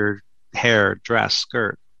like your hair, dress,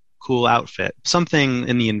 skirt, cool outfit, something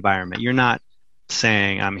in the environment. You're not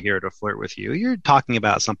saying I'm here to flirt with you. You're talking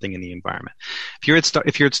about something in the environment.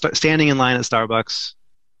 If you're standing in line at Starbucks,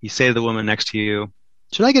 you say to the woman next to you,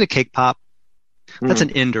 should I get a cake pop? That's an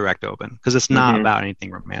indirect open because it's not about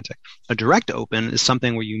anything romantic. A direct open is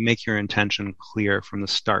something where you make your intention clear from the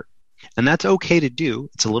start. And that's okay to do.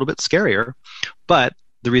 It's a little bit scarier. But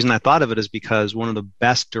the reason I thought of it is because one of the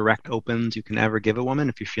best direct opens you can ever give a woman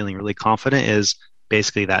if you're feeling really confident is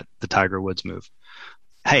basically the Tiger Woods move.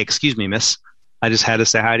 Hey, excuse me, miss. I just had to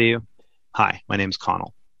say hi to you. Hi, my name's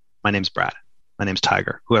Connell. My name's Brad. My name's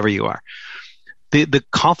Tiger, whoever you are. The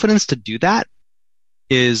confidence to do that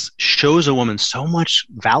shows a woman so much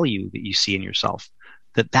value that you see in yourself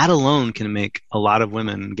that alone can make a lot of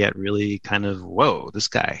women get really kind of, whoa, this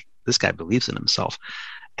guy believes in himself.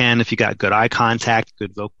 And if you got good eye contact,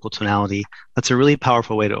 good vocal tonality, that's a really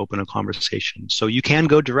powerful way to open a conversation. So you can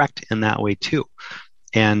go direct in that way too.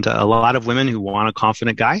 And a lot of women who want a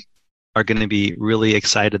confident guy are going to be really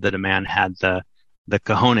excited that a man had the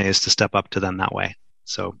cojones to step up to them that way.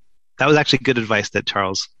 So that was actually good advice that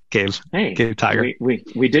Charles gave Tiger.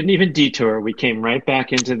 We didn't even detour. We came right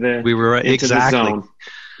back into the the zone,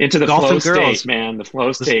 into the Golf flow and girls. state, man. The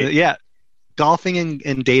flow state. Yeah, golfing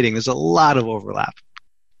and dating. There's a lot of overlap.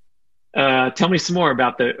 Tell me some more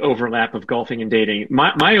about the overlap of golfing and dating.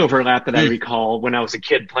 My overlap that I recall when I was a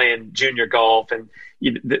kid playing junior golf, and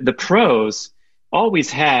the pros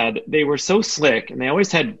always they were so slick, and they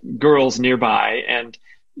always had girls nearby, and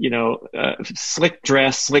slick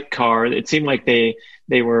dress, slick car. It seemed like they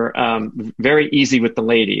were very easy with the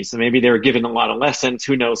ladies. And maybe they were given a lot of lessons,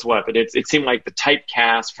 who knows what, but it seemed like the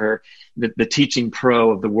typecast for the teaching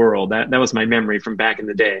pro of the world. That was my memory from back in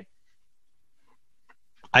the day.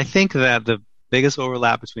 I think that the biggest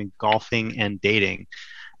overlap between golfing and dating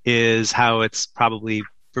is how it's probably,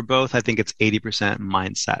 for both, I think it's 80%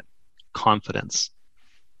 mindset, confidence,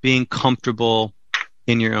 being comfortable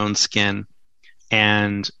in your own skin.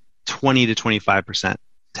 and 20 to 25%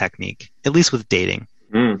 technique, at least with dating.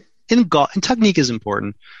 Mm. In golf, and technique is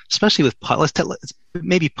important, especially with putt.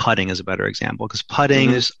 Maybe putting is a better example, because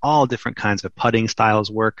putting, there's all different kinds of putting styles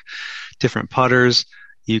work, different putters.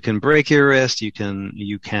 You can break your wrist. You can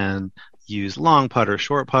use long putters,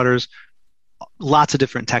 short putters. Lots of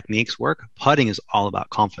different techniques work. Putting is all about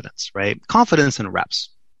confidence, right? Confidence and reps.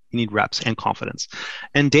 You need reps and confidence.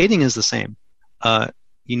 And dating is the same.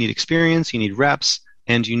 You need experience, you need reps,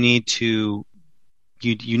 and you need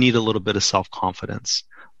a little bit of self-confidence.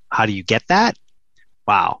 How do you get that?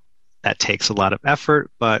 Wow, that takes a lot of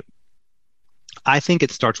effort, but I think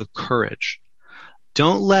it starts with courage.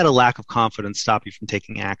 Don't let a lack of confidence stop you from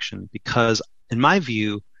taking action, because in my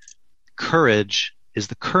view, courage is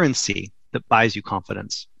the currency that buys you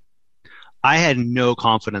confidence. I had no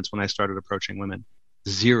confidence when I started approaching women.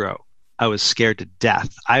 Zero. I was scared to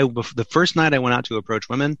death. The first night I went out to approach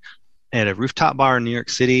women at a rooftop bar in New York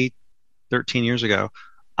City 13 years ago,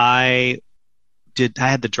 I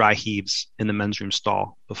had the dry heaves in the men's room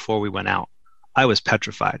stall before we went out. I was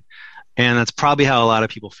petrified. And that's probably how a lot of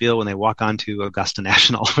people feel when they walk onto Augusta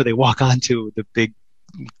National, or they walk onto the big,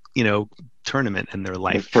 tournament in their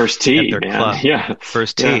life. First tee, their man. club. Yeah.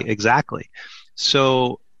 First tee, exactly.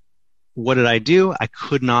 So what did I do? I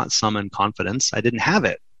could not summon confidence. I didn't have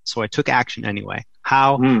it. So I took action anyway.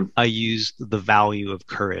 How? I used the value of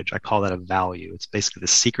courage. I call that a value. It's basically the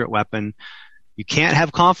secret weapon. You can't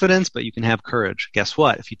have confidence, but you can have courage. Guess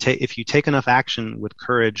what? If you take enough action with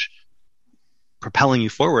courage propelling you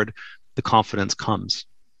forward, the confidence comes.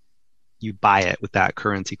 You buy it with that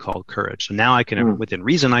currency called courage. So now I can, within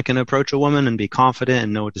reason, I can approach a woman and be confident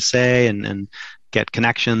and know what to say and get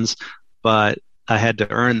connections, but I had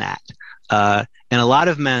to earn that. And a lot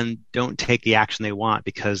of men don't take the action they want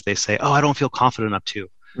because they say, I don't feel confident enough to.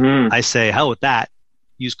 I say, hell with that.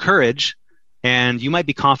 Use courage, and you might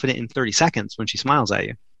be confident in 30 seconds when she smiles at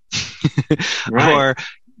you. Right. Or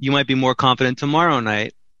you might be more confident tomorrow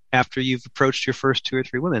night after you've approached your first 2 or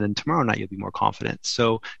 3 women, and tomorrow night you'll be more confident.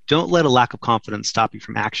 So don't let a lack of confidence stop you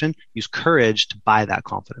from action. Use courage to buy that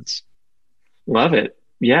confidence. Love it.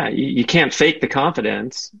 Yeah, you can't fake the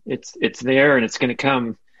confidence. It's there, and it's going to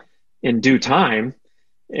come in due time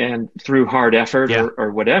and through hard effort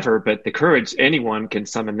or whatever. But the courage, anyone can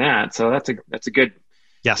summon that. So that's a good.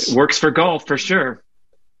 Yes, it works for golf for sure.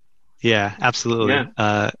 Yeah, absolutely.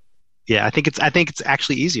 I think it's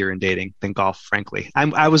actually easier in dating than golf, frankly.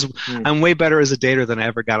 I'm way better as a dater than I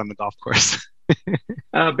ever got on the golf course.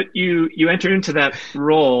 But you entered into that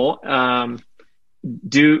role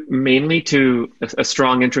due mainly to a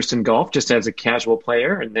strong interest in golf, just as a casual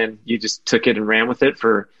player, and then you just took it and ran with it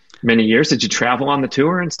for many years. Did you travel on the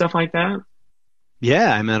tour and stuff like that?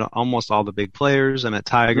 Yeah, I met almost all the big players. I met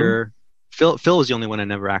Tiger. Phil was the only one I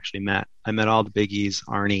never actually met. I met all the biggies,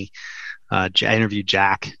 Arnie. I interviewed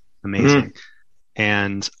Jack. Amazing.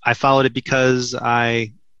 And I followed it because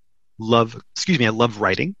I love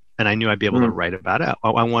writing, and I knew I'd be able to write about it.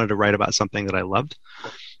 I wanted to write about something that I loved.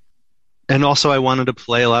 And also I wanted to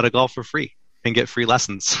play a lot of golf for free and get free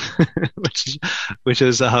lessons, which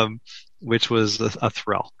was a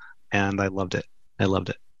thrill, and I loved it.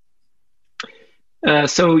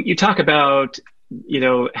 So you talk about,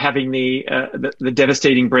 having the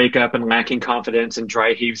devastating breakup and lacking confidence and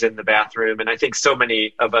dry heaves in the bathroom. And I think so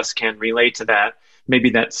many of us can relate to that. Maybe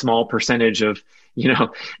that small percentage of,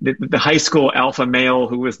 the high school alpha male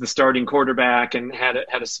who was the starting quarterback and had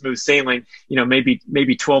a smooth sailing, maybe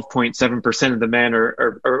 12.7% of the men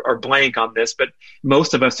are blank on this, but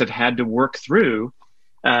most of us have had to work through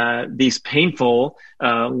these painful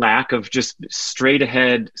lack of just straight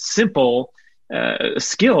ahead, simple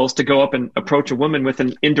skills to go up and approach a woman with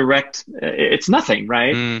an indirect, it's nothing,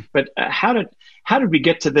 right? But how did we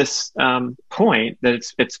get to this point that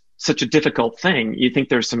it's such a difficult thing? You think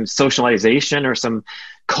there's some socialization or some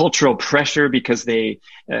cultural pressure because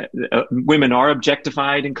women are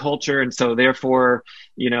objectified in culture, and so therefore,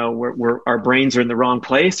 our brains are in the wrong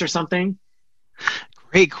place or something?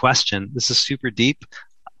 Great question. This is super deep.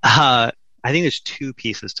 I think there's 2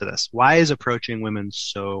 pieces to this. Why is approaching women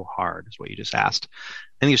so hard, is what you just asked.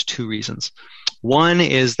 I think there's 2 reasons. One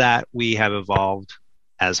is that we have evolved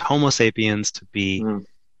as Homo sapiens to be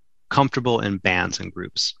comfortable in bands and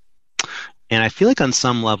groups. And I feel like on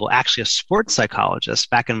some level, actually a sports psychologist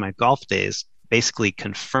back in my golf days basically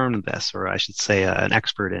confirmed this, or I should say an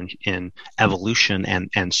expert in evolution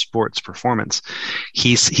and sports performance.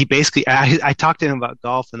 He basically, I talked to him about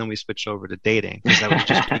golf, and then we switched over to dating because I was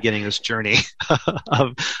just beginning this journey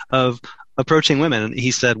of approaching women. And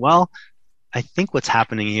he said, well, I think what's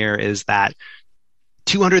happening here is that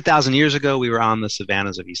 200,000 years ago, we were on the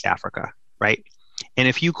savannas of East Africa, right? And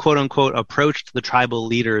if you quote unquote approached the tribal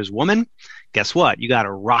leader's woman, guess what? You got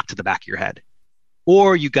a rock to the back of your head,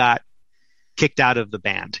 or you got kicked out of the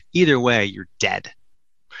band. Either way, you're dead.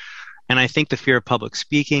 And I think the fear of public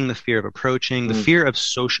speaking, the fear of approaching, the fear of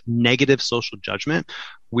negative social judgment,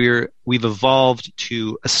 we've evolved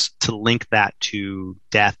to link that to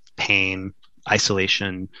death, pain,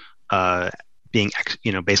 isolation, being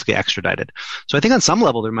basically extradited. So I think on some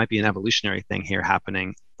level there might be an evolutionary thing here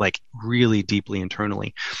happening, like really deeply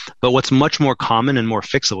internally. But what's much more common and more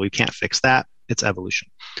fixable, you can't fix that. It's evolution.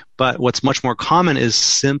 But what's much more common is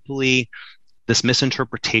simply this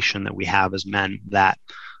misinterpretation that we have as men that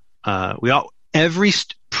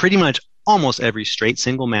pretty much almost every straight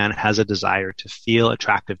single man has a desire to feel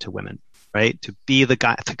attractive to women, right? To be the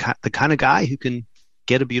guy, the kind of guy who can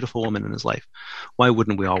get a beautiful woman in his life. Why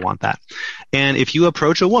wouldn't we all want that? And if you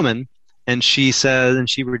approach a woman and she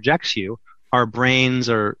rejects you, our brains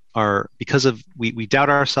are because of we doubt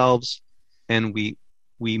ourselves, and we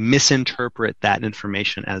misinterpret that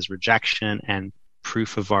information as rejection and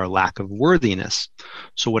proof of our lack of worthiness.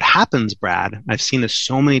 So what happens, Brad, I've seen this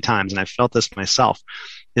so many times and I've felt this myself,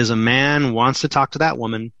 is a man wants to talk to that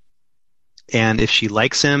woman, and if she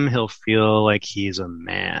likes him, he'll feel like he's a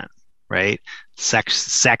man, right?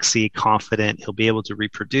 Sexy, confident, he'll be able to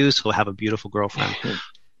reproduce, he'll have a beautiful girlfriend.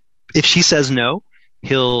 If she says no,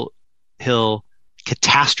 he'll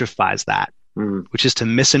catastrophize that, which is to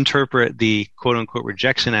misinterpret the quote unquote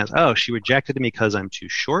rejection as, oh, she rejected me because I'm too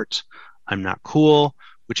short, I'm not cool,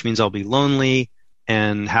 which means I'll be lonely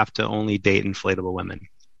and have to only date inflatable women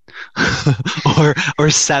or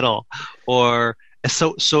settle, or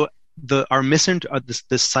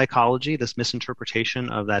this psychology, this misinterpretation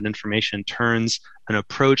of that information turns an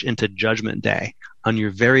approach into judgment day on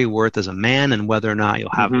your very worth as a man and whether or not you'll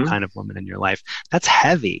have the kind of woman in your life. That's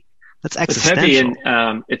heavy. That's existential.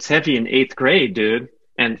 It's heavy in 8th grade, dude,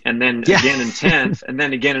 and then again in 10th, and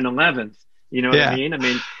then again in 11th. You know what I mean? I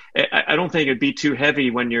mean, I don't think it'd be too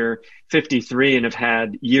heavy when you're 53 and have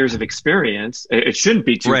had years of experience. It shouldn't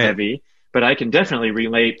be too heavy, but I can definitely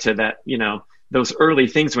relate to that, those early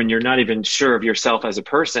things when you're not even sure of yourself as a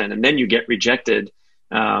person, and then you get rejected.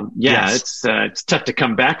 It's tough to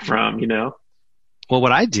come back from, Well,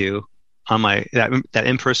 what I do on that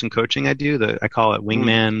in-person coaching I do, I call it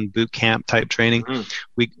wingman boot camp type training.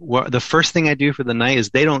 The first thing I do for the night is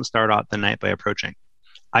they don't start out the night by approaching.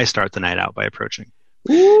 I start the night out by approaching.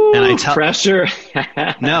 Ooh, and I tell pressure.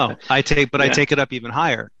 No, I take it up even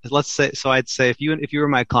higher. I'd say if you were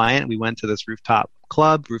my client, we went to this rooftop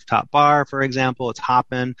club, rooftop bar, for example, it's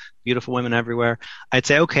hopping, beautiful women everywhere. I'd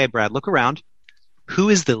say, okay, Brad, look around. Who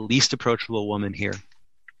is the least approachable woman here?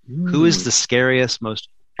 Who is the scariest, most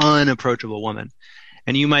unapproachable woman?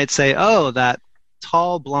 And you might say, oh, that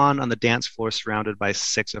tall blonde on the dance floor surrounded by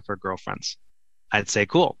 6 of her girlfriends. I'd say,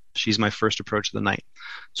 cool. She's my first approach of the night.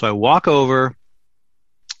 So I walk over,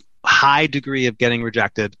 high degree of getting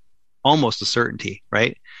rejected, almost a certainty,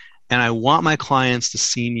 right? And I want my clients to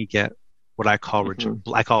see me get what I call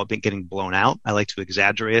it getting blown out. I like to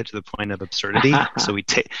exaggerate it to the point of absurdity. So we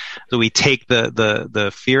take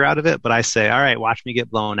the fear out of it. But I say, all right, watch me get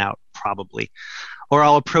blown out, probably. Or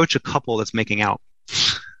I'll approach a couple that's making out.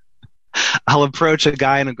 I'll approach a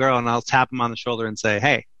guy and a girl, and I'll tap them on the shoulder and say,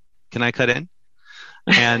 hey, can I cut in?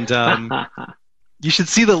 And you should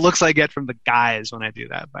see the looks I get from the guys when I do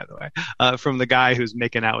that, by the way, from the guy who's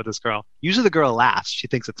making out with this girl. Usually the girl laughs. She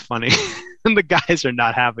thinks it's funny. And the guys are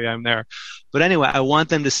not happy I'm there. But anyway, I want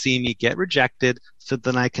them to see me get rejected so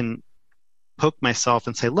then I can poke myself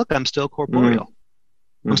and say, look, I'm still corporeal.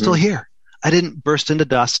 I'm still here. I didn't burst into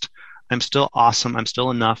dust. I'm still awesome. I'm still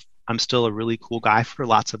enough. I'm still a really cool guy for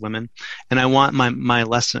lots of women. And I want my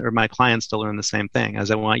lesson or my clients to learn the same thing, as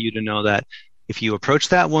I want you to know that if you approach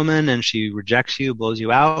that woman and she rejects you, blows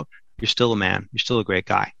you out, you're still a man. You're still a great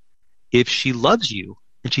guy. If she loves you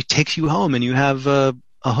and she takes you home and you have a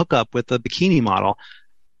hookup with a bikini model,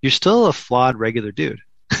 you're still a flawed regular dude.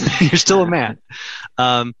 You're still a man.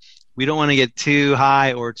 We don't want to get too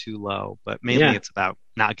high or too low, but mainly it's about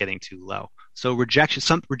not getting too low. So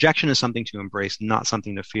rejection is something to embrace, not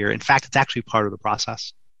something to fear. In fact, it's actually part of the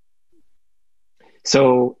process.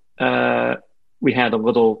 So we had a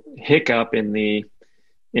little hiccup in the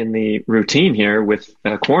routine here with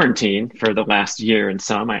quarantine for the last year and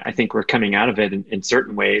some. I think we're coming out of it in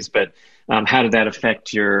certain ways, but how did that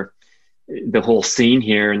affect the whole scene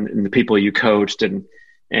here and the people you coached, and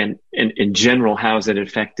in general, how has it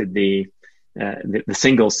affected the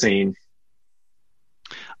single scene?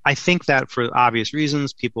 I think that for obvious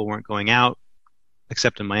reasons, people weren't going out,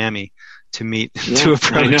 except in Miami, to meet to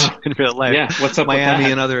approach in real life. Yeah, what's up Miami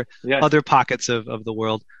with that? and other pockets of the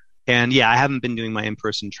world. And yeah, I haven't been doing my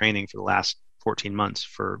in-person training for the last 14 months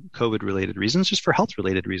for COVID-related reasons, just for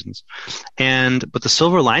health-related reasons. But the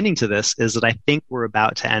silver lining to this is that I think we're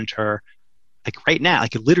about to enter, like right now,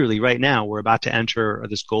 like literally right now, we're about to enter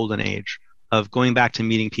this golden age of going back to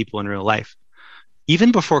meeting people in real life.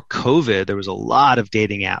 Even before COVID, there was a lot of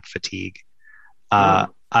dating app fatigue.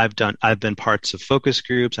 I've been parts of focus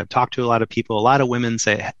groups. I've talked to a lot of people. A lot of women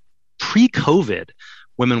say pre-COVID,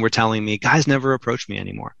 women were telling me, guys never approach me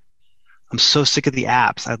anymore. I'm so sick of the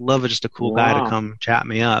apps. I'd love just a cool guy to come chat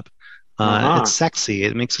me up. It's sexy.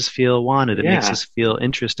 It makes us feel wanted. It makes us feel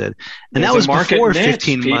interested. And that was before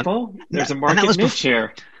 15 months. There's a market niche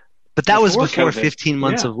here. But that was before 15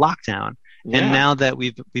 months of lockdown. Yeah. And now that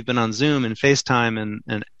we've been on Zoom and FaceTime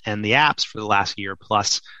and the apps for the last year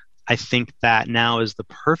plus, I think that now is the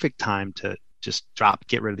perfect time to just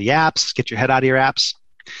get rid of the apps, get your head out of your apps,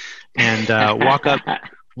 and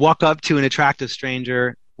walk up to an attractive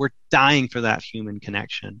stranger. We're dying for that human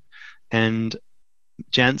connection. And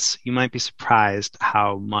gents, you might be surprised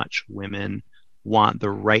how much women want the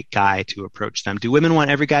right guy to approach them. Do women want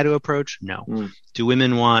every guy to approach? No. Do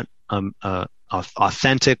women want a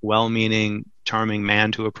authentic, well-meaning, charming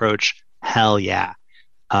man to approach? Hell yeah.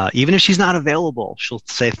 Even if she's not available, she'll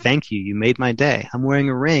say, thank you. You made my day. I'm wearing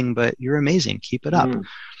a ring, but you're amazing. Keep it up.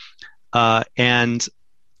 And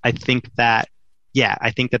I think that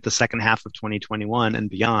the second half of 2021 and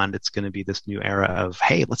beyond, it's going to be this new era of,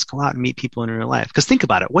 hey, let's go out and meet people in real life. Because think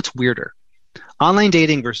about it. What's weirder? Online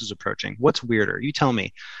dating versus approaching. What's weirder? You tell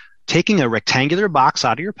me. Taking a rectangular box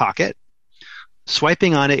out of your pocket,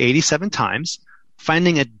 swiping on it 87 times,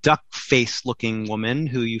 finding a duck face looking woman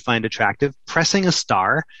who you find attractive, pressing a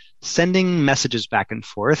star, sending messages back and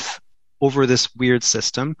forth over this weird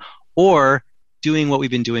system, or doing what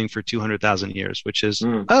we've been doing for 200,000 years, which is,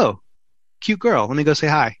 oh, cute girl, let me go say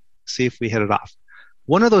hi, see if we hit it off.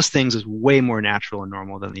 One of those things is way more natural and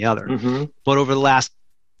normal than the other. But over the last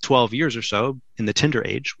 12 years or so, in the Tinder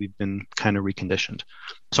age, we've been kind of reconditioned.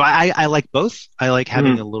 So I like both. I like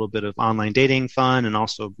having a little bit of online dating fun and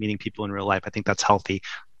also meeting people in real life. I think that's healthy,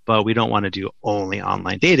 but we don't want to do only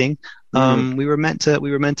online dating. We were meant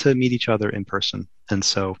to meet each other in person. And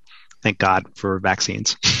so thank God for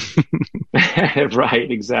vaccines. Right,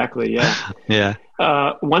 exactly. Yeah.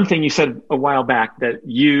 Yeah. One thing you said a while back that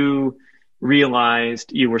you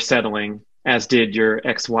realized you were settling, as did your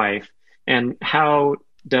ex-wife. And how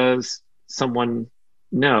does someone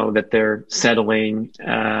know that they're settling?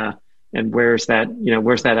 And where's that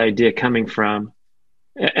idea coming from?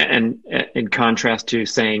 And in contrast to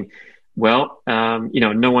saying, well,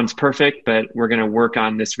 no one's perfect, but we're going to work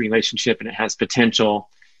on this relationship and it has potential,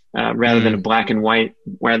 rather than a black and white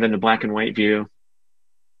view.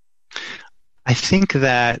 I think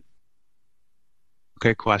that,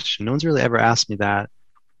 great question. No one's really ever asked me that.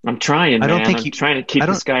 I'm trying, man. I'm trying to keep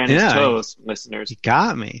this guy on his toes, listeners. He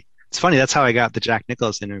got me. It's funny. That's how I got the Jack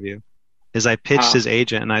Nicklaus interview. Is I pitched his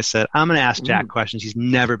agent and I said, I'm going to ask Jack questions he's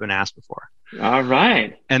never been asked before. All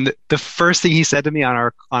right. And the first thing he said to me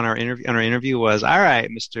on our interview was, all right,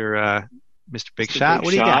 Mr. Big Shot,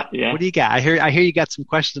 what do you got? Yeah. What do you got? I hear you got some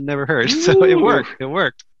questions I've never heard. So it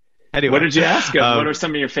worked. Anyway, what did you ask him? What are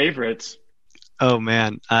some of your favorites? Oh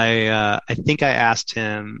man, I think I asked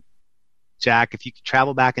him, Jack, if you could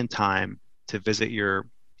travel back in time to visit your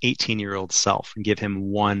 18-year-old self and give him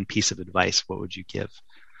one piece of advice, what would you give?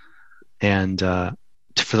 And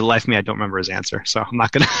for the life of me, I don't remember his answer, so I'm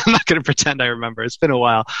not gonna pretend I remember. It's been a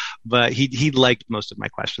while, but he liked most of my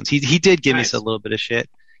questions. He did give me a little bit of shit.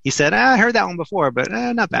 He said, I heard that one before, but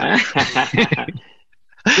not bad.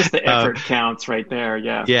 Just the effort counts right there,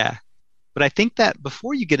 yeah. Yeah. But I think that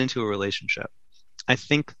before you get into a relationship, I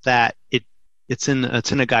think that it's in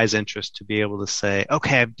a guy's interest to be able to say,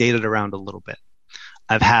 okay, I've dated around a little bit.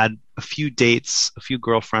 I've had a few dates, a few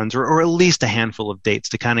girlfriends, or at least a handful of dates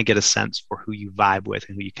to kind of get a sense for who you vibe with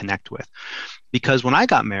and who you connect with. Because when I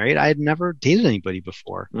got married, I had never dated anybody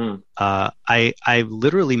before. I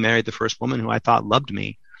literally married the first woman who I thought loved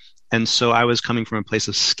me. And so I was coming from a place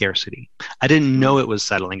of scarcity. I didn't know it was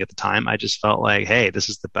settling at the time. I just felt like, hey, this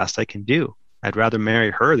is the best I can do. I'd rather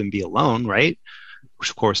marry her than be alone, right? Which,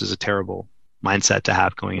 of course, is a terrible mindset to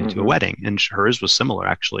have going into a wedding. And hers was similar,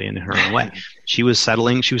 actually, in her own way. She was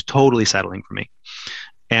settling. She was totally settling for me.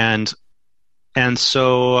 And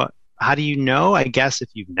so how do you know? I guess if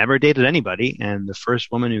you've never dated anybody and the first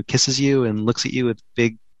woman who kisses you and looks at you with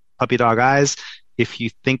big puppy dog eyes, if you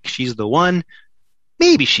think she's the one,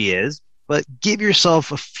 maybe she is, but give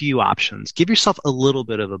yourself a few options. Give yourself a little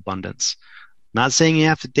bit of abundance. Not saying you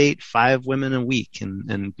have to date 5 women a week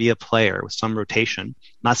and be a player with some rotation.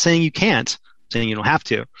 Not saying you can't, saying you don't have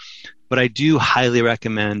to. But I do highly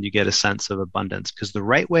recommend you get a sense of abundance, because the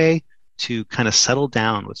right way to kind of settle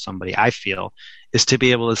down with somebody, I feel, is to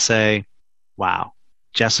be able to say, wow,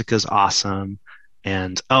 Jessica's awesome.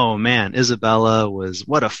 And oh man, Isabella was,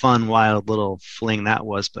 what a fun, wild little fling that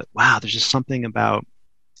was. But wow, there's just something about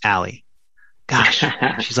Allie. Gosh,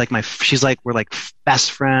 we're like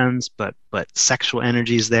best friends, but sexual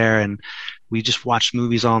energy's there. And we just watched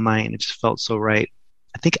movies all night and it just felt so right.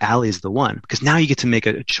 I think Allie's the one, because now you get to make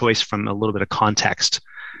a choice from a little bit of context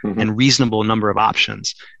and reasonable number of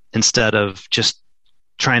options, instead of just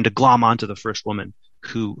trying to glom onto the first woman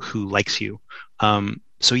who likes you.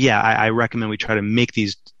 So yeah, I recommend we try to make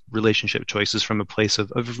these relationship choices from a place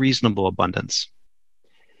of reasonable abundance.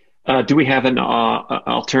 Do we have an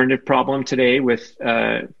alternative problem today with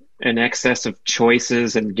an excess of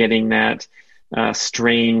choices and getting that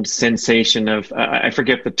strained sensation of, I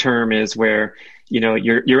forget what the term is, where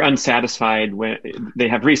you're unsatisfied? When they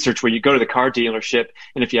have research where you go to the car dealership,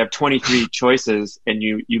 and if you have 23 choices and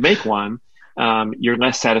you make one, you're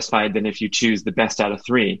less satisfied than if you choose the best out of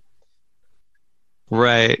 3.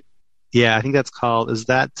 Right. Yeah, I think that's called, is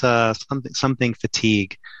that something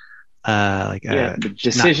fatigue?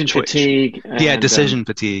 Decision fatigue. Decision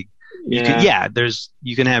fatigue. Yeah.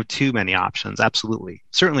 You can have too many options. Absolutely.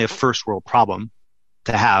 Certainly a first world problem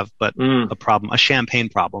to have, but a champagne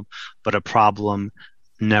problem, but a problem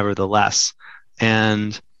nevertheless.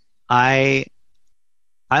 And I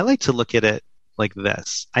like to look at it like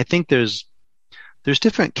this. I think there's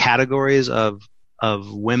different categories of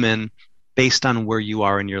women based on where you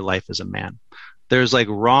are in your life as a man. There's like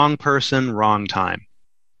wrong person, wrong time.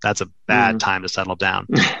 That's a bad time to settle down.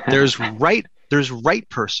 There's right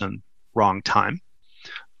person, wrong time,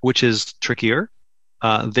 which is trickier.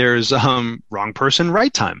 There's wrong person,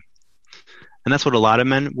 right time. And that's what a lot of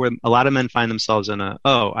men find themselves in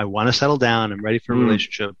I want to settle down, I'm ready for a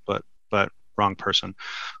relationship, but wrong person.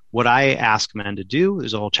 What I ask men to do,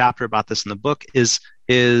 there's a whole chapter about this in the book, is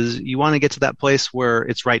you want to get to that place where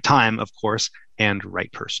it's right time, of course, and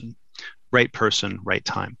right person, right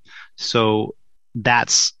time. So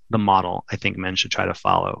that's the model I think men should try to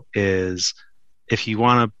follow, is if you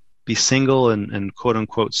want to be single and quote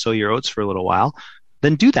unquote sow your oats for a little while,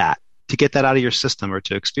 then do that to get that out of your system, or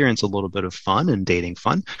to experience a little bit of fun and dating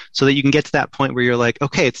fun, so that you can get to that point where you're like,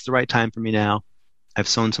 okay, it's the right time for me now. I've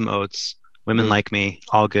sown some oats. Women like me,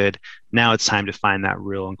 all good. Now it's time to find that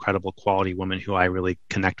real incredible quality woman who I really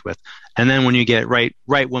connect with. And then when you get right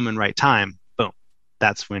woman, right time, boom,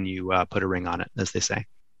 that's when you put a ring on it, as they say,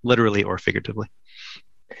 literally or figuratively.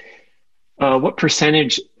 What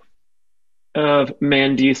percentage of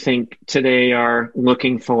men do you think today are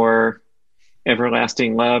looking for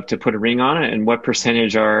everlasting love to put a ring on it? And what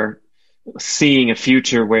percentage are seeing a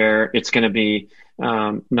future where it's going to be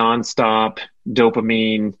nonstop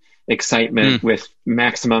dopamine excitement with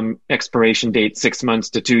maximum expiration date 6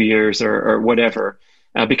 months to 2 years or whatever?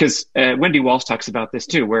 Because Wendy Walsh talks about this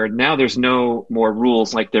too, where now there's no more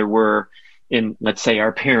rules like there were in, let's say,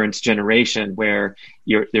 our parents' generation, where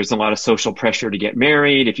there's a lot of social pressure to get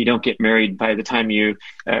married. If you don't get married by the time you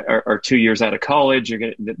are 2 years out of college,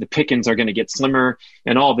 the pickings are going to get slimmer,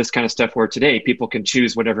 and all this kind of stuff. Where today people can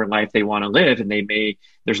choose whatever life they want to live, and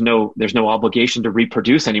there's no obligation to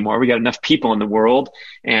reproduce anymore. We got enough people in the world,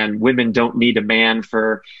 and women don't need a man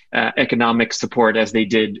for economic support as they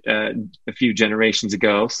did a few generations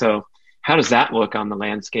ago. So how does that look on the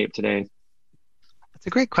landscape today? It's a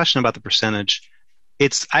great question about the percentage.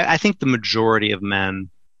 I think the majority of men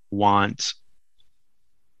want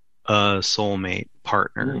a soulmate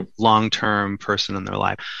partner, long-term person in their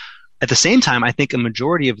life. At the same time, I think a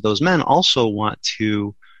majority of those men also want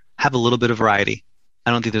to have a little bit of variety. I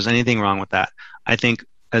don't think there's anything wrong with that. I think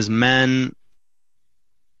as men,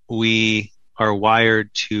 we are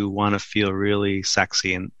wired to want to feel really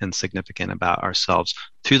sexy and significant about ourselves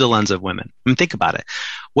through the lens of women. I mean, think about it.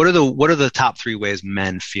 What are the top 3 ways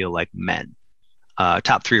men feel like men?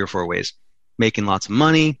 Top 3 or 4 ways: making lots of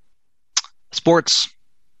money, sports,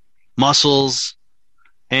 muscles,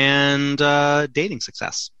 and dating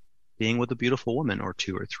success, being with a beautiful woman or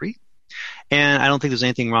 2 or 3. And I don't think there's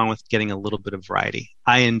anything wrong with getting a little bit of variety.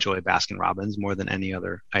 I enjoy Baskin Robbins more than any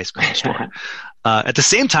other ice cream store. At the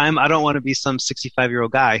same time, I don't want to be some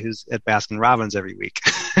 65-year-old guy who's at Baskin Robbins every week.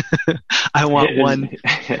 I want one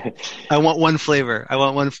flavor. I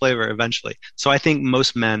want one flavor eventually. So I think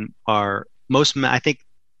most men, I think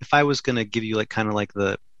if I was going to give you like kind of like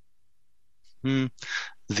the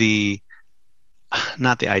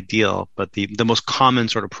not the ideal, but the most common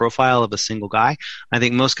sort of profile of a single guy, I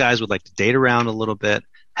think most guys would like to date around a little bit,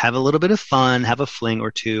 have a little bit of fun, have a fling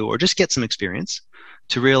or 2, or just get some experience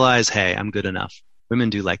to realize, hey, I'm good enough. Women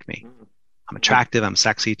do like me. I'm attractive. I'm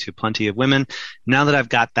sexy to plenty of women. Now that I've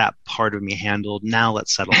got that part of me handled, now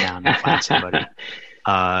let's settle down and find somebody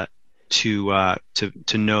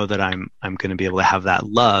to know that I'm going to be able to have that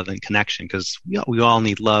love and connection, because we all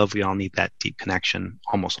need love. We all need that deep connection.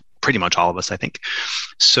 Almost pretty much all of us, I think.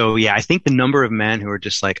 So yeah, I think the number of men who are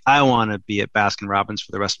just like, I want to be at Baskin Robbins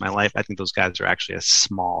for the rest of my life, I think those guys are actually a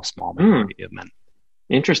small minority of men.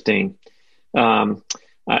 Interesting.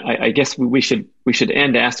 I guess we should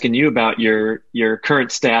end asking you about your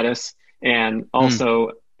current status, and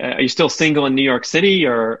also, are you still single in New York City,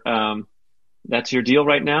 or that's your deal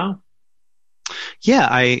right now?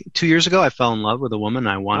 Yeah, 2 years ago I fell in love with a woman.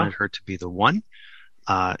 I wanted her to be the one.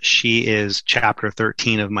 She is chapter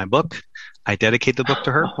 13 of my book. I dedicate the book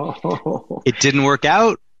to her. It didn't work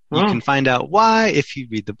out. You can find out why if you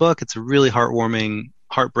read the book. It's a really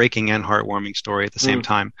heartbreaking and heartwarming story at the same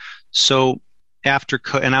time. So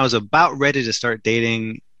and I was about ready to start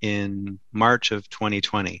dating in March of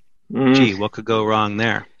 2020. Gee, what could go wrong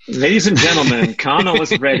there? Ladies and gentlemen, Connell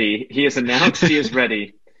is ready. He has announced he is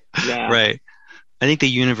ready. Yeah. Right. I think the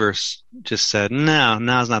universe just said, no,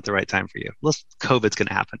 now's not the right time for you. COVID's going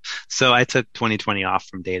to happen. So I took 2020 off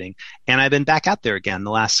from dating, and I've been back out there again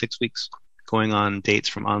the last 6 weeks, going on dates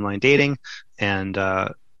from online dating and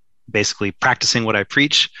basically practicing what I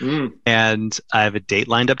preach. And I have a date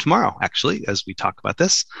lined up tomorrow, actually, as we talk about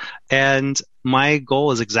this. And my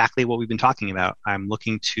goal is exactly what we've been talking about. I'm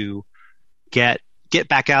looking to get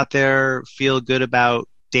back out there, feel good about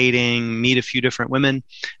dating, meet a few different women,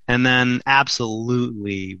 and then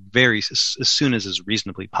absolutely as soon as is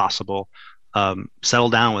reasonably possible, settle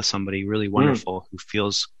down with somebody really wonderful who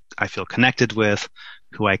I feel connected with,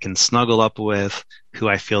 who I can snuggle up with, who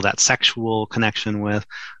I feel that sexual connection with,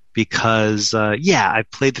 because I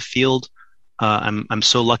played the field. I'm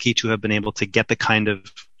so lucky to have been able to get the kind of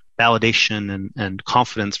validation and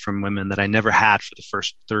confidence from women that I never had for the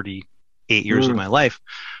first 38 years of my life.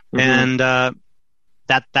 And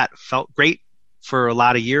that felt great for a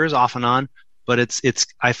lot of years off and on, but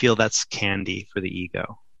I feel that's candy for the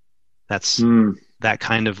ego. That's that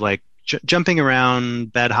kind of like jumping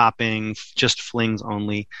around, bed hopping, just flings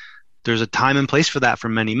only. There's a time and place for that for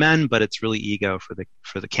many men, but it's really ego for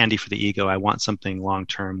the candy for the ego. I want something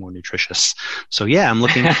long-term, more nutritious. So yeah, I'm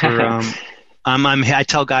looking for, I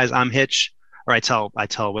tell guys I'm Hitch, or I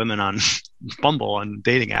tell women on Bumble and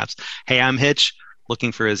dating apps, hey, I'm Hitch,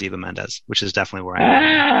 looking for Aziva Mendez, which is definitely where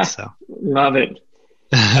I am. So love it.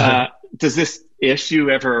 Does this issue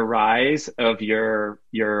ever arise of your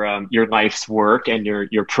life's work and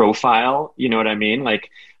your profile? You know what I mean? Like,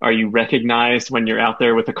 are you recognized when you're out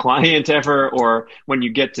there with a client ever, or when you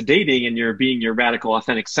get to dating and you're being your radical,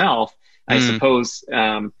 authentic self? I suppose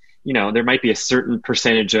there might be a certain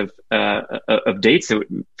percentage of dates that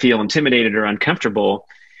would feel intimidated or uncomfortable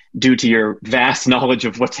due to your vast knowledge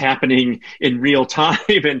of what's happening in real time,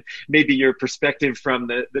 and maybe your perspective from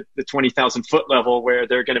the 20,000 foot level, where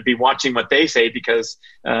they're going to be watching what they say because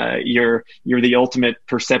you're the ultimate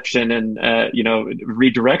perception and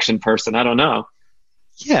redirection person. I don't know.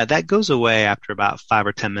 Yeah, that goes away after about 5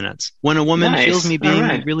 or 10 minutes when a woman feels me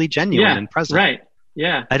being really genuine and present. Right.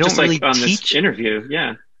 Yeah. I don't just really like on teach this interview.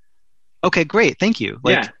 Yeah. Okay, great. Thank you.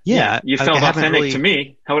 You felt authentic to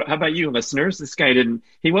me. How about you, listeners? This guy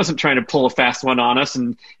he wasn't trying to pull a fast one on us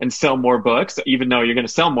and sell more books, even though you're going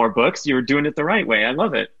to sell more books. You were doing it the right way. I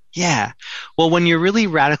love it. Yeah. Well, when you're really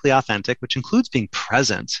radically authentic, which includes being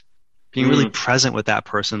present, being really present with that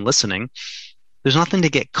person listening, there's nothing to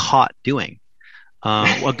get caught doing.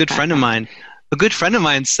 A good friend of mine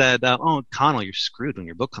said, "Oh, Connell, you're screwed when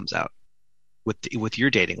your book comes out with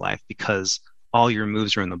your dating life because all your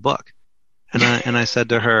moves are in the book." And I said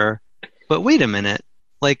to her, "But wait a minute.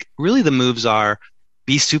 Like, really, the moves are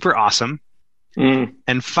be super awesome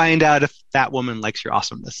and find out if that woman likes your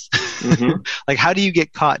awesomeness. Like, how do you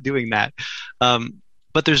get caught doing that?"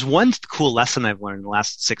 But there's one cool lesson I've learned in the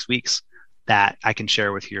last 6 weeks that I can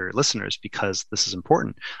share with your listeners because this is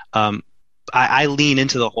important. I lean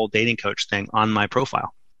into the whole dating coach thing on my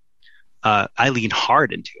profile. I lean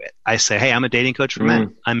hard into it. I say, hey, I'm a dating coach for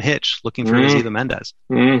men. I'm Hitch, looking for Aziva Mendez.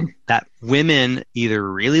 That women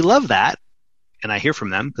either really love that, and I hear from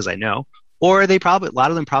them because I know, or a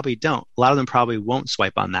lot of them probably don't. A lot of them probably won't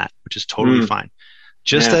swipe on that, which is totally fine.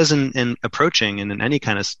 Just as in approaching and in any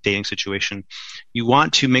kind of dating situation, you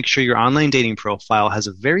want to make sure your online dating profile has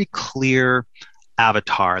a very clear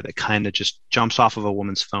avatar that kind of just jumps off of a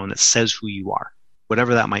woman's phone that says who you are,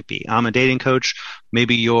 whatever that might be. I'm a dating coach.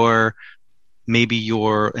 Maybe you're an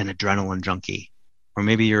adrenaline junkie, or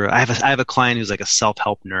maybe I have a client who's like a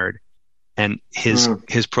self-help nerd, And his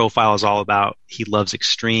profile is all about, he loves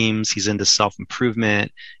extremes. He's into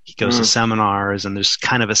self-improvement. He goes to seminars, and there's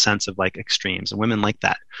kind of a sense of like extremes, and women like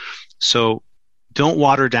that. So don't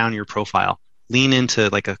water down your profile. Lean into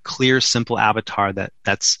like a clear, simple avatar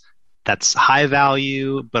that's high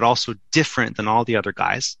value, but also different than all the other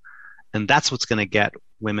guys. And that's what's going to get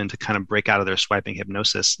women to kind of break out of their swiping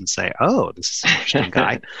hypnosis and say, oh, this is an interesting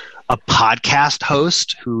guy. A podcast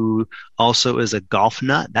host who also is a golf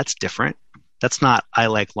nut, that's different. That's not, I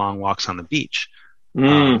like long walks on the beach.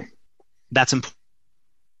 That's important.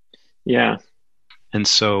 Yeah. And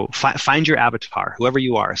so find your avatar, whoever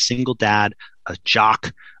you are, a single dad, a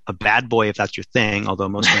jock, a bad boy if that's your thing, although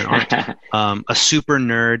most men aren't, a super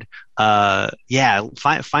nerd.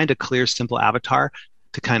 Find a clear, simple avatar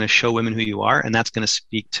to kind of show women who you are, and that's going to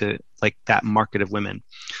speak to like that market of women.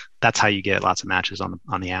 That's how you get lots of matches on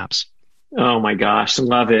the apps. Oh my gosh,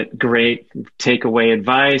 love it! Great takeaway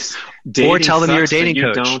advice. Or tell them you're a dating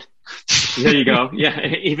coach. Don't. There you go. Yeah,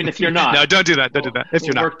 even if you're not. No, don't do that. Don't do that. If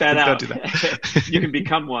you're not, work that out. Don't do that. You can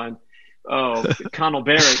become one. Oh, Connell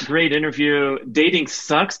Barrett, great interview. Dating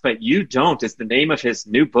Sucks, But You Don't is the name of his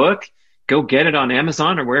new book. Go get it on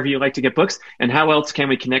Amazon or wherever you like to get books. And how else can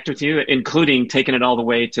we connect with you, including taking it all the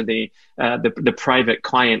way to the private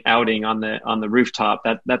client outing on the rooftop?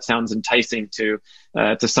 That sounds enticing to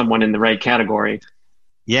someone in the right category.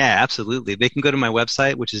 Yeah, absolutely. They can go to my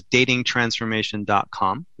website, which is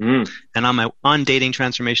datingtransformation.com. And on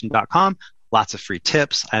datingtransformation.com, lots of free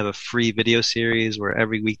tips. I have a free video series where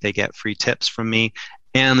every week they get free tips from me.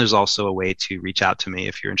 And there's also a way to reach out to me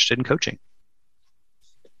if you're interested in coaching.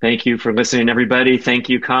 Thank you for listening, everybody. Thank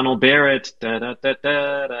you, Connell Barrett. Da, da, da,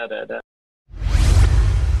 da, da, da, da.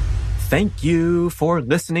 Thank you for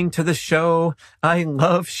listening to the show. I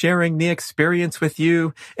love sharing the experience with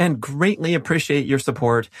you and greatly appreciate your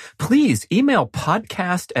support. Please email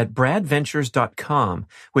podcast@bradventures.com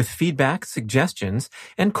with feedback, suggestions,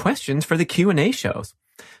 and questions for the Q&A shows.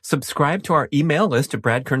 Subscribe to our email list at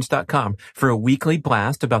bradkearns.com for a weekly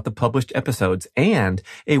blast about the published episodes and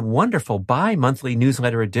a wonderful bi-monthly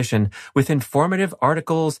newsletter edition with informative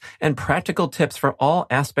articles and practical tips for all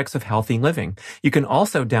aspects of healthy living. You can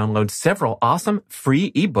also download several awesome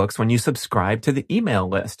free ebooks when you subscribe to the email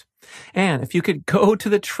list. And if you could go to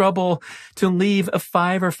the trouble to leave a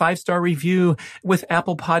 5 or 5-star review with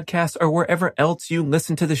Apple Podcasts or wherever else you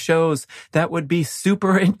listen to the shows, that would be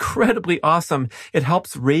super incredibly awesome. It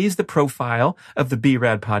helps raise the profile of the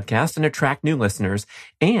B.rad podcast and attract new listeners.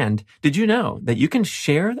 And did you know that you can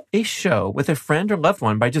share a show with a friend or loved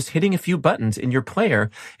one by just hitting a few buttons in your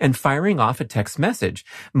player and firing off a text message?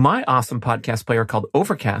 My awesome podcast player called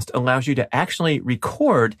Overcast allows you to actually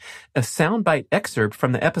record a soundbite excerpt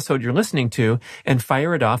from the episode you're listening to and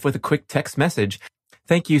fire it off with a quick text message.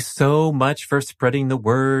 Thank you so much for spreading the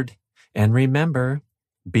word. And remember,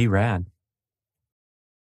 be rad.